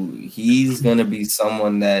 202. He's going to be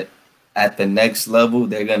someone that at the next level,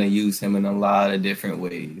 they're going to use him in a lot of different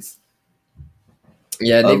ways.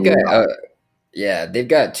 Yeah, they've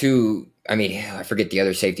got 2 I mean, I forget the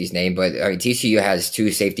other safety's name, but I mean, TCU has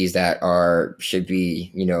two safeties that should be,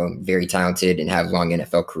 very talented and have long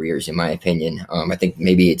NFL careers, in my opinion. I think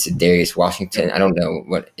maybe it's Darius Washington. I don't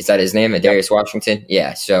know is that his name? Darius Washington?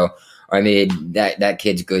 Yeah. So, I mean, that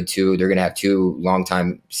kid's good too. They're going to have two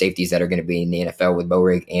longtime safeties that are going to be in the NFL with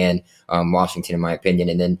Moehrig and Washington, in my opinion.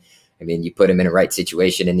 And then, I mean, you put him in a right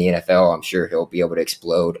situation in the NFL, I'm sure he'll be able to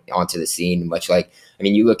explode onto the scene, much like, I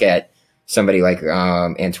mean, you look at somebody like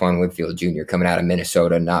Antoine Winfield Jr. coming out of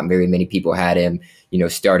Minnesota. Not very many people had him,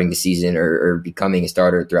 starting the season or becoming a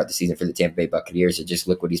starter throughout the season for the Tampa Bay Buccaneers. And just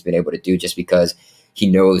look what he's been able to do just because he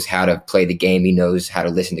knows how to play the game. He knows how to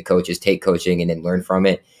listen to coaches, take coaching, and then learn from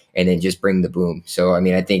it, and then just bring the boom. So, I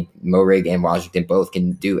mean, I think Moehrig and Washington both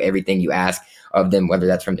can do everything you ask of them, whether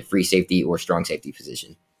that's from the free safety or strong safety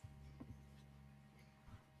position.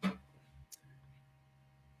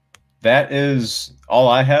 That is all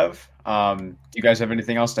I have. Do you guys have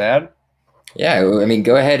anything else to add? Yeah, I mean,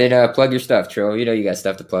 go ahead and plug your stuff, Trill. You got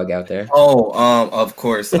stuff to plug out there. Of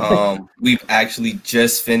course. We've actually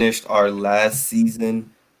just finished our last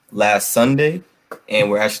season last Sunday, and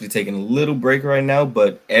we're actually taking a little break right now.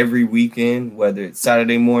 But every weekend, whether it's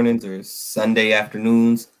Saturday mornings or Sunday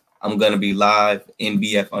afternoons, I'm going to be live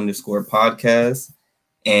NBF_podcast.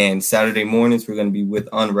 And Saturday mornings, we're going to be with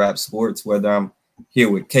Unwrapped Sports, whether I'm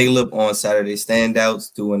here with Caleb on Saturday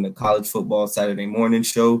Standouts, doing the college football Saturday morning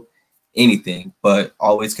show, anything. But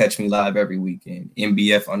always catch me live every weekend,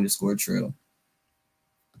 NBF_Trill.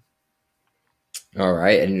 All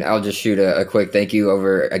right. And I'll just shoot a quick thank you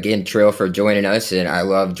over, again, Trill, for joining us. And I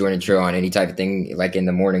love joining Trill on any type of thing, like in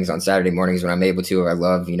the mornings, on Saturday mornings when I'm able to. I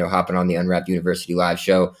love, hopping on the Unwrapped University live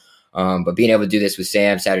show. But being able to do this with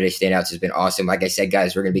Sam, Saturday Standouts, has been awesome. Like I said,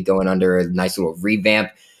 guys, we're going to be going under a nice little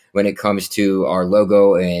revamp when it comes to our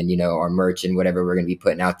logo and, our merch and whatever we're going to be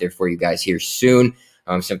putting out there for you guys here soon.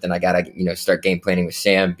 Something I got to, start game planning with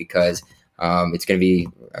Sam because it's going to be,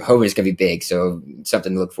 I'm hoping it's going to be big. So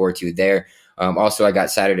something to look forward to there. Also, I got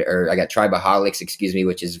Tribaholics,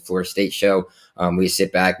 which is a Florida State show. We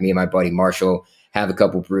sit back, me and my buddy Marshall, have a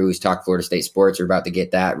couple brews, talk Florida State sports. We're about to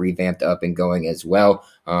get that revamped up and going as well.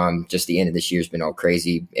 Just the end of this year's been all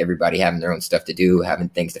crazy. Everybody having their own stuff to do, having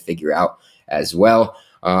things to figure out as well.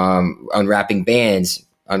 Unwrapping Bands,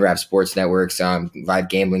 Unwrapped Sports Network's live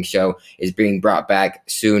gambling show is being brought back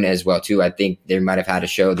soon as well too. I think they might have had a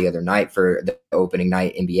show the other night for the opening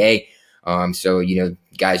night NBA. So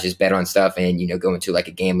guys just bet on stuff and go into like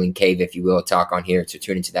a gambling cave, if you will, talk on here. So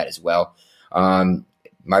tune into that as well.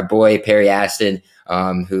 My boy Perry Aston,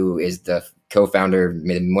 who is the co-founder,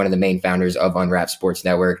 one of the main founders of Unwrapped Sports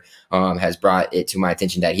Network, has brought it to my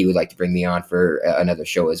attention that he would like to bring me on for another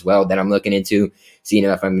show as well that I'm looking into, seeing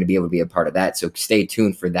if I'm going to be able to be a part of that. So stay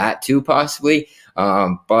tuned for that too, possibly.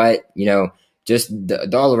 But just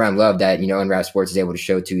the all around love that, Unwrapped Sports is able to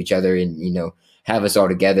show to each other and, have us all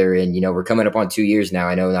together. And, we're coming up on 2 years now.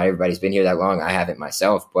 I know not everybody's been here that long. I haven't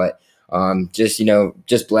myself, but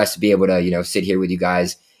just blessed to be able to, sit here with you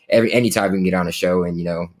guys anytime we can get on a show and,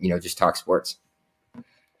 just talk sports.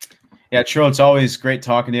 Yeah, Trill, it's always great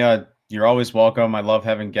talking to you. You're always welcome. I love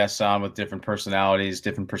having guests on with different personalities,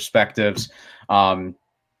 different perspectives. Yeah,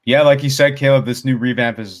 like you said, Caleb, this new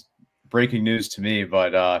revamp is breaking news to me,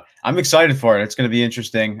 but I'm excited for it. It's going to be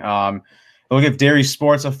interesting. We'll give Dairy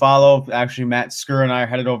Sports a follow. Actually, Matt Skur and I are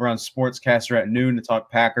headed over on Sportscaster at noon to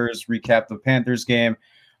talk Packers, recap the Panthers game,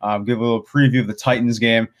 give a little preview of the Titans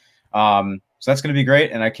game. So that's going to be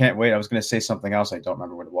great, and I can't wait. I was going to say something else. I don't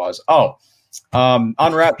remember what it was.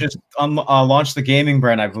 Unwrap just launched the gaming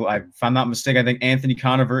brand. I found that mistake. I think Anthony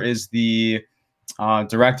Conover is the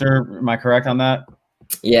director. Am I correct on that?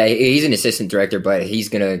 Yeah, he's an assistant director, but he's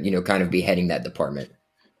going to, kind of be heading that department.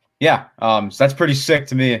 Yeah, so that's pretty sick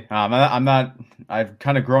to me. I've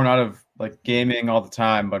kind of grown out of like gaming all the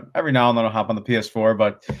time, but every now and then I'll hop on the PS4.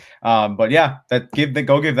 But yeah,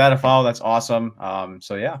 go give that a follow. That's awesome.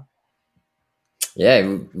 So yeah.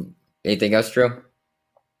 Yeah. Anything else, Drew?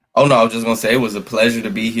 Oh no, I was just gonna say it was a pleasure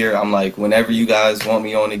to be here. I'm like, whenever you guys want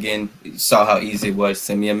me on again, you saw how easy it was.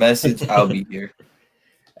 Send me a message, I'll be here.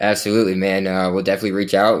 Absolutely, man. We'll definitely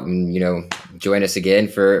reach out and join us again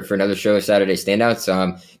for another show of Saturday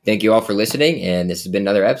Standouts. Thank you all for listening, and this has been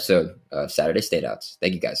another episode of Saturday Standouts.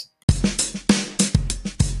 Thank you, guys.